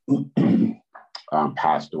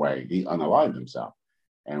passed away, he unalived himself.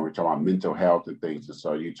 And we're talking about mental health and things. And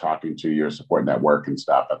so you talking to your support network and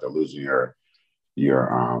stuff after losing your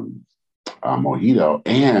Mojito,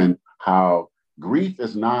 and how grief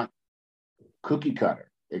is not cookie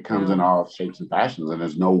cutter. It comes in all shapes and fashions, and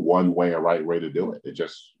there's no one way or right way to do it.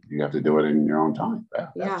 You have to do it in your own time.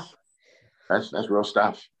 That's real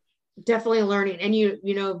stuff. Definitely learning. And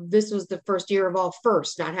this was the first year of all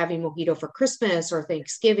firsts, not having Mojito for Christmas or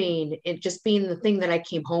Thanksgiving, it just being the thing that I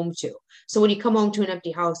came home to. So when you come home to an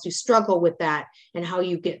empty house, you struggle with that and how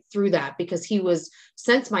you get through that, because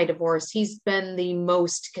since my divorce, he's been the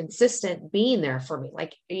most consistent being there for me,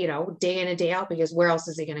 like, day in and day out, because where else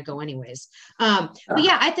is he going to go anyways? But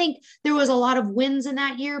I think there was a lot of wins in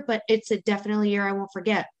that year, but it's definitely a year I won't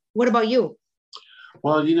forget. What about you?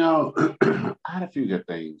 Well, I had a few good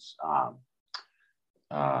things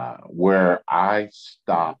where I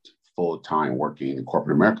stopped full-time working in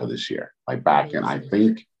corporate America this year, like back in, I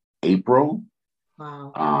think, April.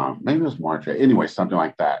 Wow. Maybe it was March. Anyway, something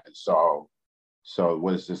like that. And so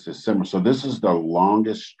what is this, December? So this is the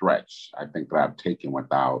longest stretch, I think, that I've taken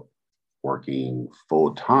without working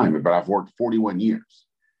full-time, but I've worked 41 years.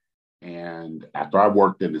 And after I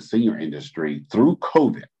worked in the senior industry through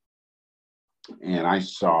COVID, and I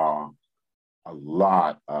saw a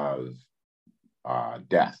lot of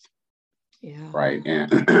death, right?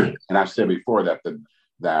 And and I've said before that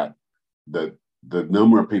the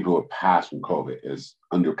number of people who have passed from COVID is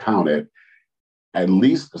undercounted, at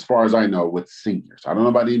least as far as I know, with seniors. I don't know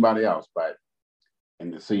about anybody else, but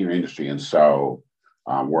in the senior industry. And so,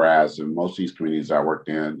 whereas in most of these communities I worked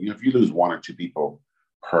in, if you lose one or two people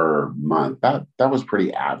per month. That was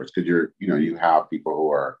pretty average because you have people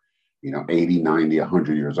who are, 80, 90,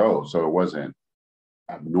 100 years old. So it wasn't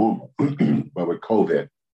abnormal. But with COVID,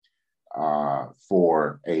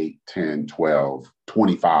 4, 8, 10, 12,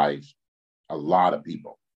 25, a lot of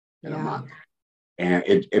people in a month. And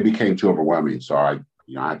it became too overwhelming. So I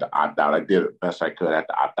had to opt out. I did the best I could. I had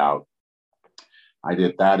to opt out. I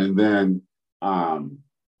did that. And then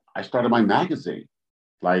I started my magazine.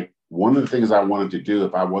 Like, one of the things I wanted to do,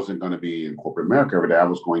 if I wasn't going to be in corporate America every day, I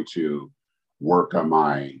was going to work on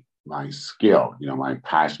my skill, my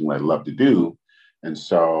passion, what I love to do. And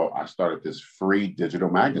so I started this free digital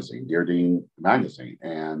magazine, Dear Dean Magazine.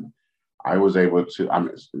 And I was able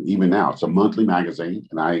to, even now, it's a monthly magazine,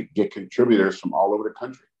 and I get contributors from all over the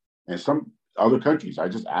country and some other countries. I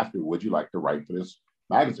just ask them, would you like to write for this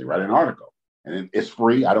magazine, write an article? And it's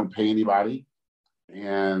free. I don't pay anybody.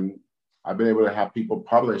 And I've been able to have people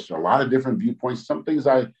publish a lot of different viewpoints. Some things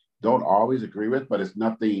I don't always agree with, but it's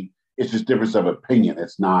nothing. It's just difference of opinion.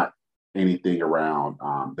 It's not anything around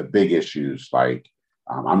the big issues. Like,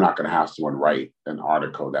 I'm not going to have someone write an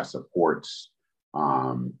article that supports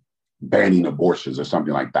banning abortions or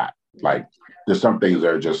something like that. Like, there's some things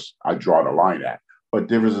that are just, I draw the line at, but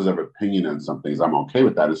differences of opinion on some things, I'm okay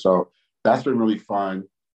with that. And so that's been really fun,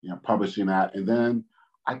 publishing that. And then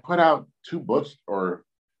I put out 2 books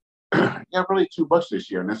really 2 books this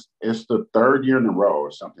year. And it's the 3rd year in a row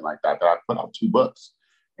or something like that I put out 2 books.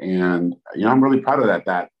 And, I'm really proud of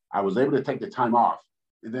that I was able to take the time off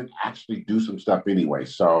and then actually do some stuff anyway.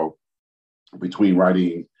 So between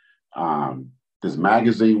writing this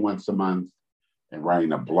magazine once a month and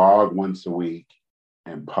writing a blog once a week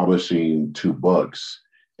and publishing 2 books,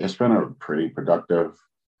 it's been a pretty productive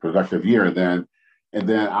year. And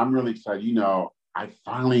then I'm really excited.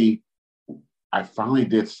 I finally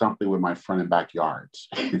did something with my front and backyards.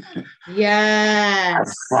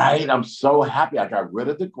 Yes. Right. I'm so happy. I got rid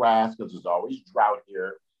of the grass because there's always drought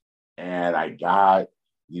here. And I got,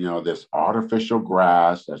 this artificial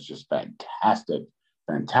grass that's just fantastic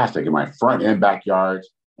in my front and backyards.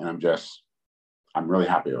 And I'm really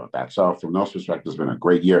happy about that. So from those perspectives, it's been a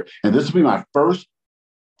great year. And this will be my first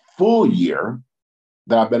full year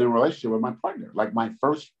that I've been in a relationship with my partner, like my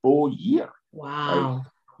first full year. Wow.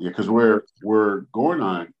 Because we're going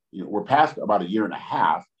on, we're past about 1.5 years,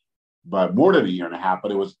 but more than 1.5 years,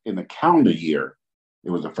 but it was in the calendar year. It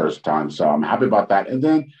was the first time. So I'm happy about that. And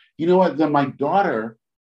then, you know what? Then my daughter,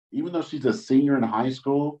 even though she's a senior in high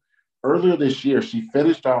school, earlier this year, she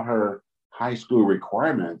finished all her high school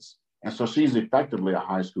requirements. And so she's effectively a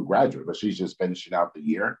high school graduate, but she's just finishing out the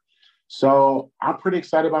year. So I'm pretty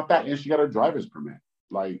excited about that. And she got her driver's permit.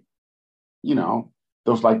 Like,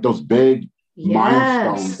 those big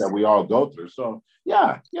milestones that we all go through. So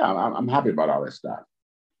I'm happy about all this stuff.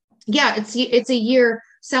 Yeah, it's a year,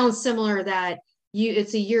 sounds similar, that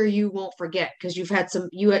it's a year you won't forget because you've had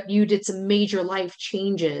you did some major life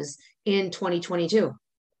changes in 2022.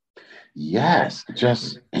 Yes,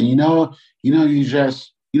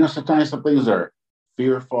 sometimes some things are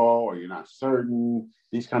fearful or you're not certain,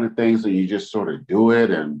 these kind of things, and you just sort of do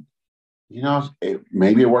it, and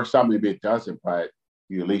maybe it works out, maybe it doesn't, but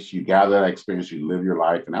at least you gather that experience, you live your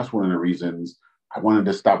life. And that's one of the reasons I wanted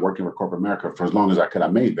to stop working for corporate America for as long as I could. I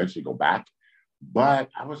may eventually go back, but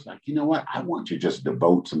I was like, you know what? I want to just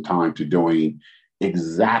devote some time to doing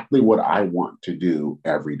exactly what I want to do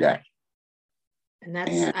every day. And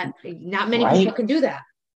not many people can do that.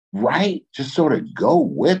 Right. Just sort of go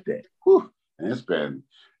with it. Whew.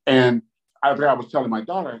 And I was telling my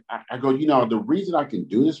daughter, I go, the reason I can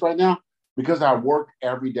do this right now, because I worked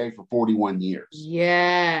every day for 41 years.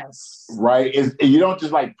 Yes. Right. You don't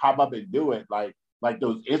just like pop up and do it like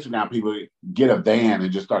those Instagram people get a van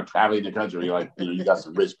and just start traveling the country. Like, you got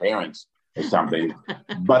some rich parents or something.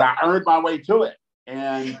 But I earned my way to it.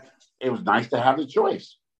 And it was nice to have the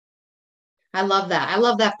choice. I love that. I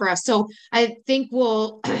love that for us. So I think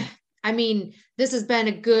this has been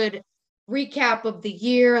a good recap of the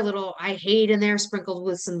year, a little I hate in there sprinkled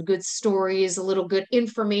with some good stories, a little good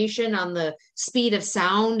information on the speed of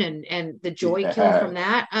sound and the joy kill from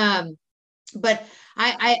that. But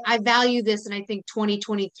I value this, and I think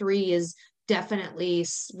 2023 is definitely,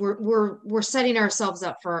 we're setting ourselves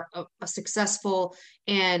up for a successful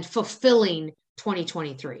and fulfilling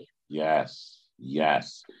 2023. Yes.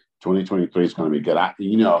 2023 is going to be good.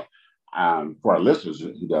 For our listeners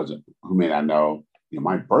who may not know,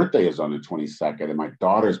 my birthday is on the 22nd and my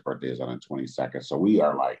daughter's birthday is on the 22nd. So we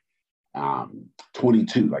are like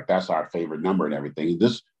 22, like that's our favorite number and everything.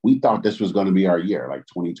 We thought this was going to be our year, like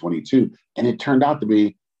 2022. And it turned out to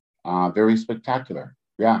be very spectacular.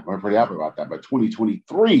 Yeah, we're pretty happy about that. But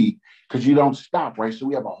 2023, because you don't stop, right? So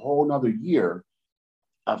we have a whole nother year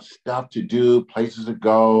of stuff to do, places to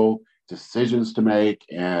go, decisions to make,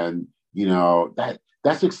 and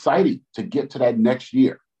that's exciting to get to that next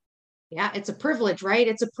year. Yeah, it's a privilege, right?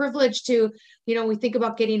 It's a privilege to, we think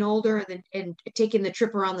about getting older and taking the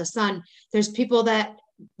trip around the sun. There's people that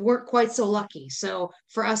weren't quite so lucky. So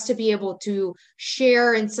for us to be able to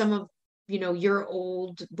share in some of, your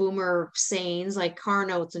old boomer sayings like car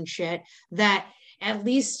notes and shit, that at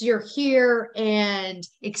least you're here and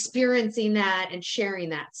experiencing that and sharing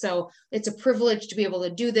that. So it's a privilege to be able to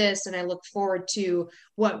do this. And I look forward to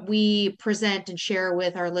what we present and share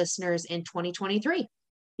with our listeners in 2023.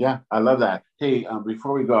 Yeah, I love that. Hey,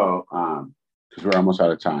 before we go, because we're almost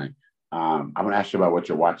out of time, I'm going to ask you about what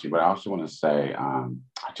you're watching, but I also want to say, I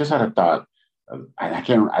just had a thought, and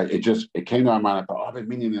it came to my mind. I thought, I've been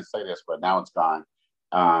meaning to say this, but now it's gone.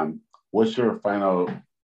 What's your final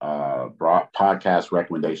podcast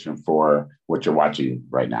recommendation for what you're watching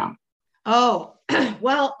right now? Oh,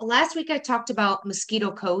 well, last week I talked about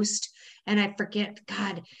Mosquito Coast, and I forget,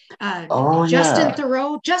 God, Justin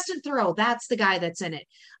Theroux, that's the guy that's in it.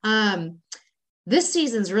 This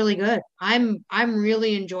season's really good. I'm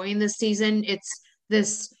really enjoying this season. It's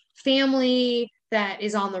this family that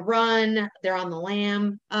is on the run. They're on the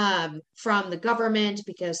lam from the government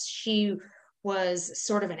because she was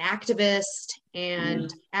sort of an activist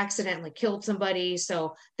and accidentally killed somebody.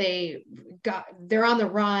 So they're on the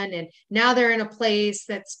run, and now they're in a place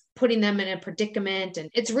that's putting them in a predicament. And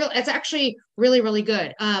it's actually really, really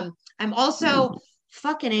good. I'm also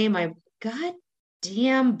my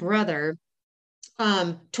goddamn brother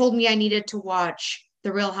told me I needed to watch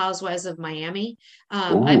The Real Housewives of Miami.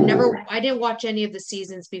 I didn't watch any of the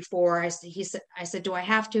seasons before. I said, do I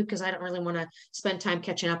have to? Because I don't really want to spend time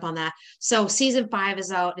catching up on that. So season 5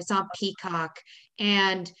 is out. It's on Peacock,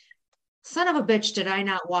 and son of a bitch, did I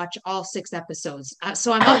not watch all 6 episodes?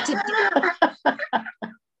 So I'm up to.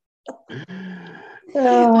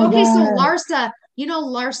 Okay, so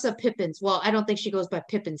Larsa Pippins. Well, I don't think she goes by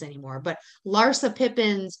Pippins anymore, but Larsa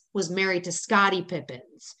Pippins was married to Scottie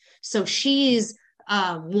Pippins. So she's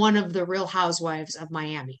one of the Real Housewives of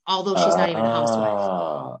Miami, although she's not even a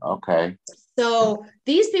housewife. Okay. So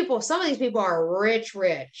some of these people are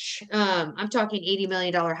rich. I'm talking $80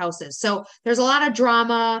 million houses. So there's a lot of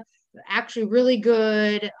drama. Actually really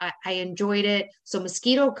good. I enjoyed it. So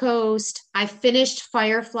Mosquito Coast. I finished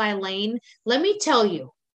Firefly Lane. Let me tell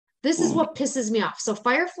you, this is what pisses me off. So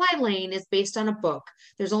Firefly Lane is based on a book.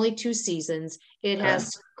 There's only 2 seasons. It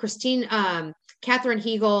has Katherine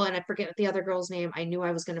Heigl, and I forget the other girl's name. I knew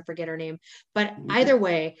I was going to forget her name. But either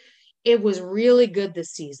way, it was really good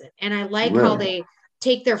this season. And I like how they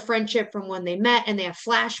take their friendship from when they met, and they have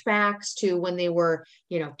flashbacks to when they were,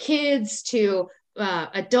 kids, to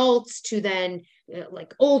adults, to then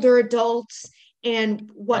like older adults. And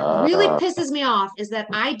what really pisses me off is that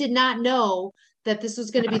I did not know that this was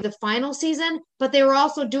going to be the final season, but they were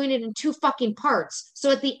also doing it in 2 fucking parts. So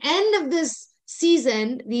at the end of this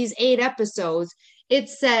season, these 8 episodes, it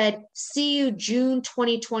said, see you June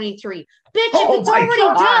 2023. Bitch, if it's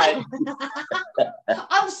already done.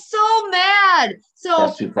 I'm so mad. So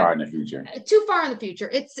that's too far in the future.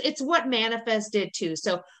 It's what Manifest did too.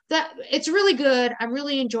 So that it's really good. I'm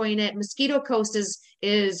really enjoying it. Mosquito Coast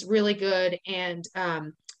is really good. And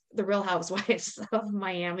The Real Housewives of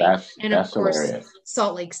Miami. And of course, hilarious.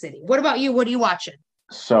 Salt Lake City. What about you? What are you watching?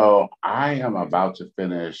 So I am about to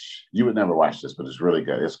finish. You would never watch this, but it's really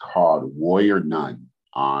good. It's called Warrior Nun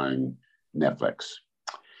on Netflix.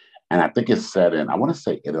 And I think it's set in, I want to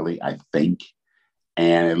say Italy, I think.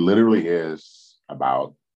 And it literally is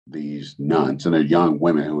about these nuns, and they're young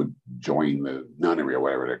women who would join the nunnery or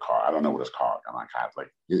whatever they're called. I don't know what it's called. I'm not Catholic.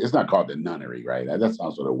 It's not called the nunnery, right? That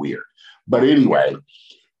sounds sort of weird. But anyway,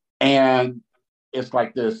 and it's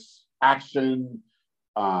like this action,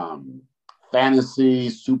 fantasy,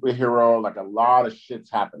 superhero, like a lot of shit's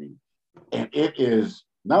happening. And it is,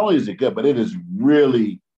 not only is it good, but it is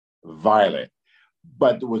really violent.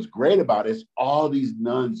 But what's great about it is all these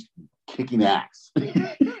nuns kicking ass.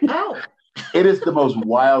 Oh. It is the most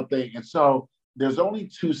wild thing. And so there's only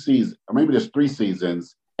 2 seasons, or maybe there's 3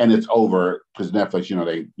 seasons, and it's over because Netflix,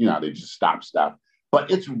 they just stop stuff.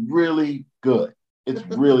 But it's really good. It's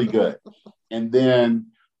really good. And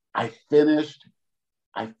then I finished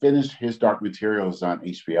His Dark Materials on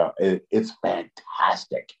HBO. It's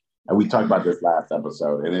fantastic. And we talked about this last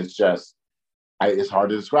episode, and it's just, it's hard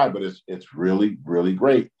to describe, but it's really, really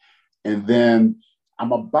great. And then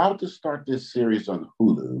I'm about to start this series on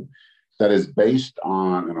Hulu that is based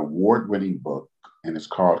on an award-winning book, and it's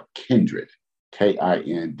called Kindred, Kindred.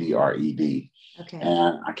 Okay.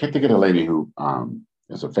 And I can't think of the lady who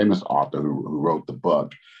is a famous author who wrote the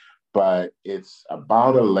book, but it's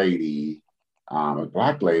about a lady, a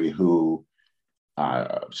Black lady who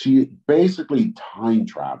she basically time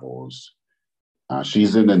travels.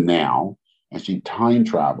 She's in the now, and she time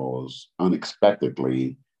travels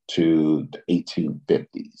unexpectedly to the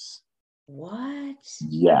 1850s. What?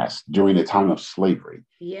 Yes, during the time of slavery.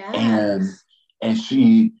 Yes. And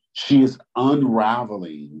she is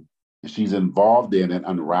unraveling, she's involved in and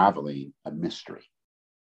unraveling a mystery.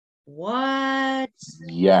 What?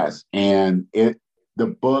 Yes, and the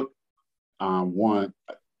book won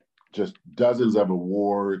just dozens of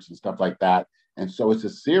awards and stuff like that. And so it's a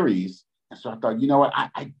series. And so I thought, you know what,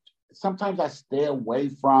 I sometimes I stay away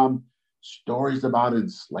from stories about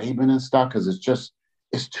enslavement and stuff because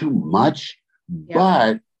it's too much. Yep.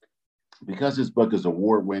 But because this book is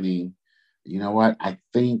award winning, you know what? I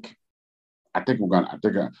think I'm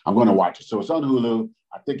gonna watch it. So it's on Hulu.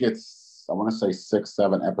 I think I want to say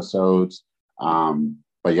 6-7 episodes.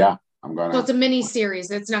 But yeah, I'm gonna. So it's a mini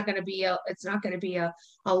series. It's not gonna be a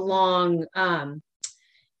long.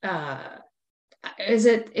 Is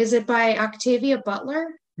it by Octavia Butler?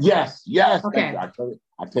 Yes. Okay.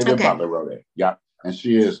 Octavia Butler wrote it. Yep. And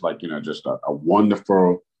she is just a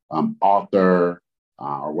wonderful author,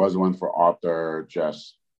 or was a wonderful author,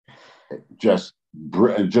 just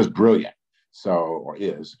brilliant. So, or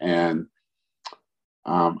is. And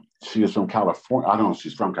she is from California. I don't know if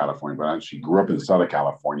she's from California, but she grew up in Southern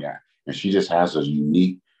California. And she just has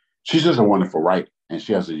she's just a wonderful writer. And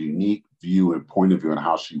she has a unique view and point of view on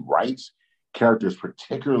how she writes characters,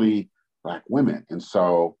 particularly Black women. And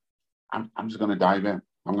so I'm just going to dive in.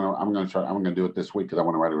 I'm going to do it this week because I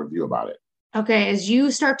want to write a review about it. Okay. As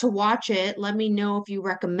you start to watch it, let me know if you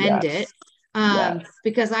recommend it.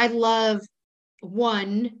 Because I love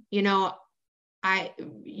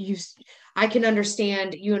I can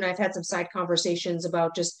understand you and I've had some side conversations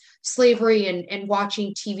about just slavery and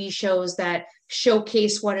watching TV shows that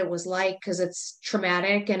showcase what it was like, because it's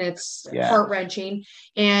traumatic and it's heart-wrenching.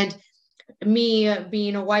 And me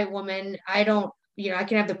being a white woman, I don't, I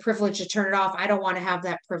can have the privilege to turn it off. I don't want to have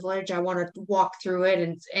that privilege. I want to walk through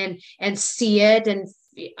it and see it and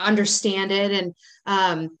understand it.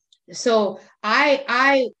 And so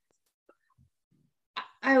I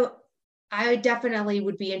definitely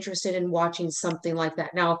would be interested in watching something like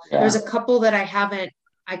that. Now, there's a couple that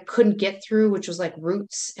I couldn't get through, which was like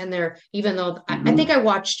Roots, and even though I think I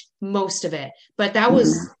watched most of it, but that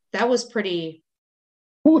was pretty.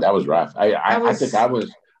 Ooh, that was rough.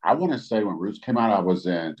 I want to say when Roots came out, I was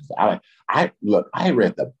in. I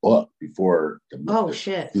read the book before the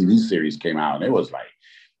TV series came out, and it was like,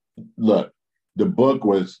 the book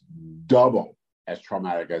was double as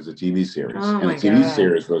traumatic as the TV series, and the TV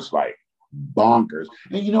series was like bonkers.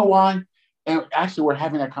 And you know why? And actually, we're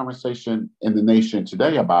having that conversation in the nation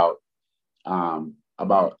today about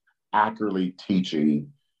accurately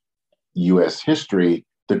teaching U.S. history,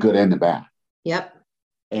 the good and the bad. Yep.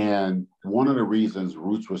 And one of the reasons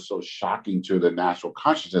Roots was so shocking to the national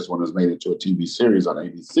consciousness when it was made into a TV series on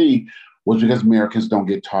ABC was because Americans don't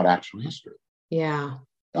get taught actual history. Yeah.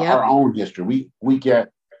 Our own history. We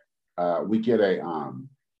get a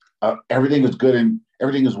everything is good and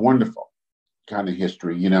everything is wonderful kind of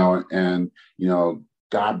history, and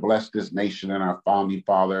God blessed this nation and our founding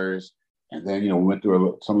fathers, and then we went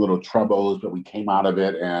through some little troubles, but we came out of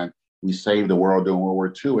it and we saved the world during World War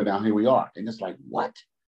II, and now here we are. And it's like, what?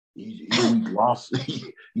 We lost.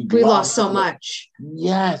 We lost so much.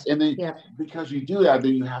 Yes, and then because you do that,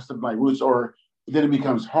 then you have something like Roots, or then it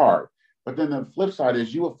becomes hard. But then the flip side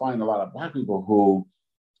is you will find a lot of Black people who,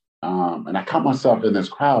 and I count myself in this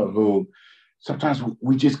crowd, who sometimes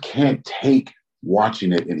we just can't take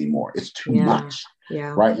watching it anymore. It's too much,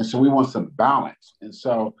 right? And so we want some balance. And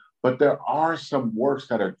so, but there are some works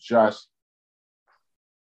that are just,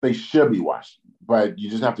 they should be watched, but you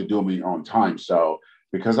just have to do them in your own time. So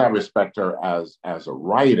because I respect her as a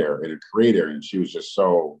writer and a creator, and she was just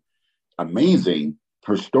so amazing,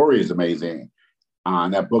 her story is amazing,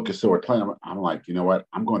 and that book is so acclaimed, I'm like, you know what?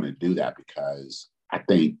 I'm going to do that because I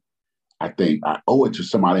think I owe it to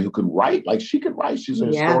somebody who can write. Like she could write. She's a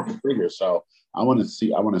historical figure. So I want to see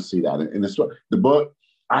that. And the book,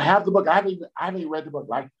 I have the book. I haven't read the book.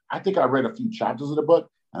 Like I think I read a few chapters of the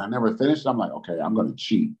book and I never finished. I'm like, okay, I'm going to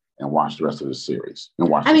cheat and watch the rest of the series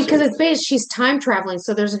because it's based, she's time traveling.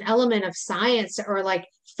 So there's an element of science or like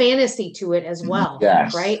fantasy to it as well.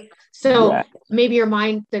 Yes. Right. So maybe your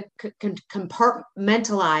mind can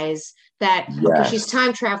compartmentalize that. Okay, she's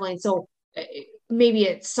time traveling. So maybe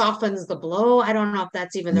it softens the blow. I don't know if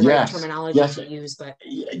that's even the right terminology to use, but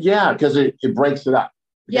because it breaks it up.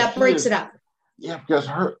 It breaks it up. Yeah, because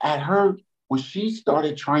when she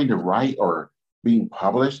started trying to write or being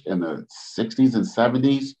published in the 60s and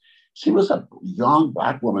 70s, she was a young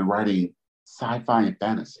Black woman writing sci-fi and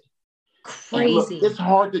fantasy. And look, Crazy. it's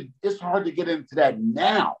hard to get into that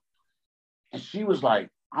now. And she was like,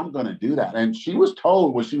 I'm gonna do that. And she was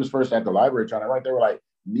told when she was first at the library trying to write, they were like,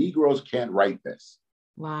 Negroes can't write this.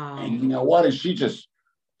 Wow. And you know what? And she just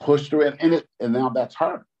pushed through it. And now that's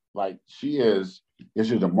her. Like she is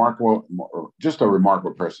just a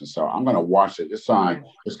remarkable person. So I'm gonna watch it. It's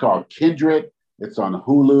called Kindred. It's on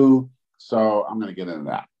Hulu. So I'm gonna get into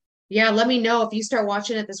that. Yeah, let me know if you start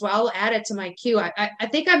watching it as well. I'll add it to my queue. I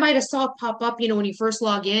think I might have saw it pop up, when you first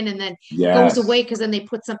log in and then it goes away because then they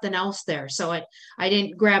put something else there. So I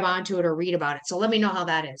didn't grab onto it or read about it. So let me know how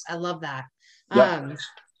that is. I love that. Yep.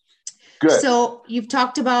 Good. So you've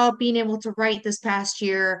talked about being able to write this past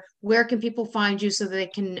year. Where can people find you so they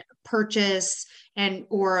can purchase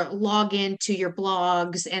or log into your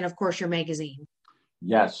blogs and of course your magazine?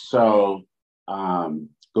 Yes. So go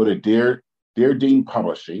to Dear Dean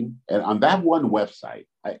Publishing, and on that one website,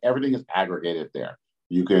 everything is aggregated there.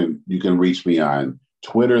 You can reach me on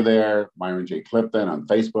Twitter there, Myron J. Clifton, on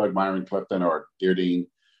Facebook, Myron Clifton, or Dear Dean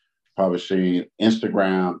Publishing,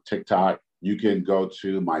 Instagram, TikTok. You can go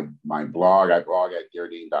to my blog. I blog at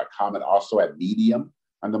deardean.com and also at Medium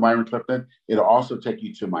under Myron Clifton. It'll also take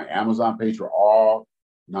you to my Amazon page where all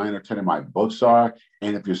 9 or 10 of my books are.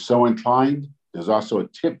 And if you're so inclined, there's also a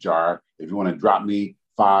tip jar if you want to drop me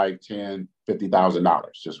 $5, $10, $50,000,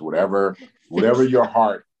 just whatever your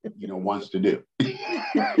heart wants to do.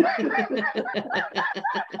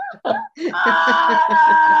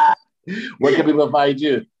 Where can people find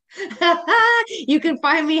you? You can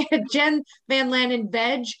find me at Jenn Van Landen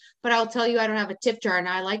Veg, but I'll tell you I don't have a tip jar, and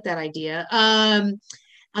I like that idea.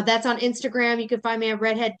 That's on Instagram. You can find me at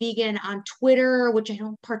Redhead Vegan on Twitter, which I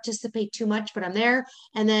don't participate too much, but I'm there.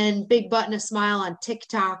 And then Big Button a Smile on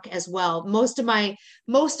TikTok as well. Most of my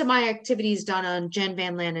activities done on Jenn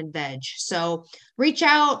Van Landen Veg. So reach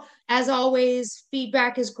out. As always,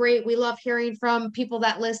 feedback is great. We love hearing from people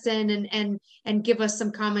that listen and give us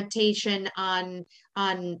some commentation on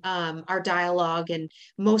our dialogue. And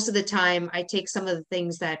most of the time I take some of the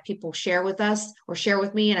things that people share with us or share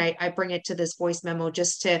with me, and I bring it to this voice memo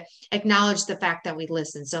just to acknowledge the fact that we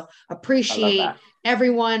listen. So appreciate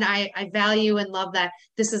everyone. I value and love that.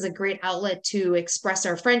 This is a great outlet to express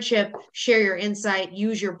our friendship, share your insight,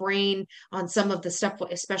 use your brain on some of the stuff,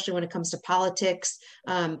 especially when it comes to politics.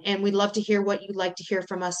 And we'd love to hear what you'd like to hear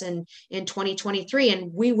from us in 2023.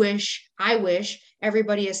 And I wish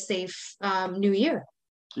everybody a safe new year.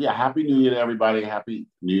 Yeah, happy new year to everybody. Happy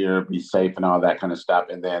new year, be safe and all that kind of stuff.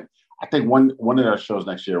 And then I think one of our shows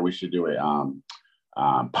next year, we should do a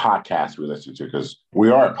podcast we listen to, because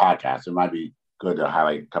we are a podcast. It might be good to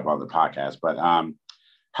highlight a couple other podcasts. But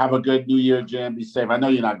have a good new year, Jen. Be safe. I know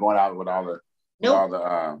you're not going out with all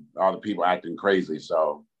the people acting crazy.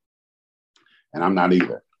 So, and I'm not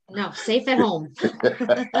either. No, safe at home.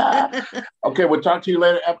 Okay, we'll talk to you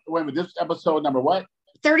later. Wait a minute, this is episode number what?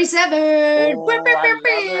 37.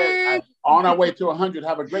 On our way to 100.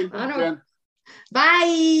 Have a great weekend.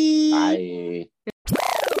 Bye. Bye.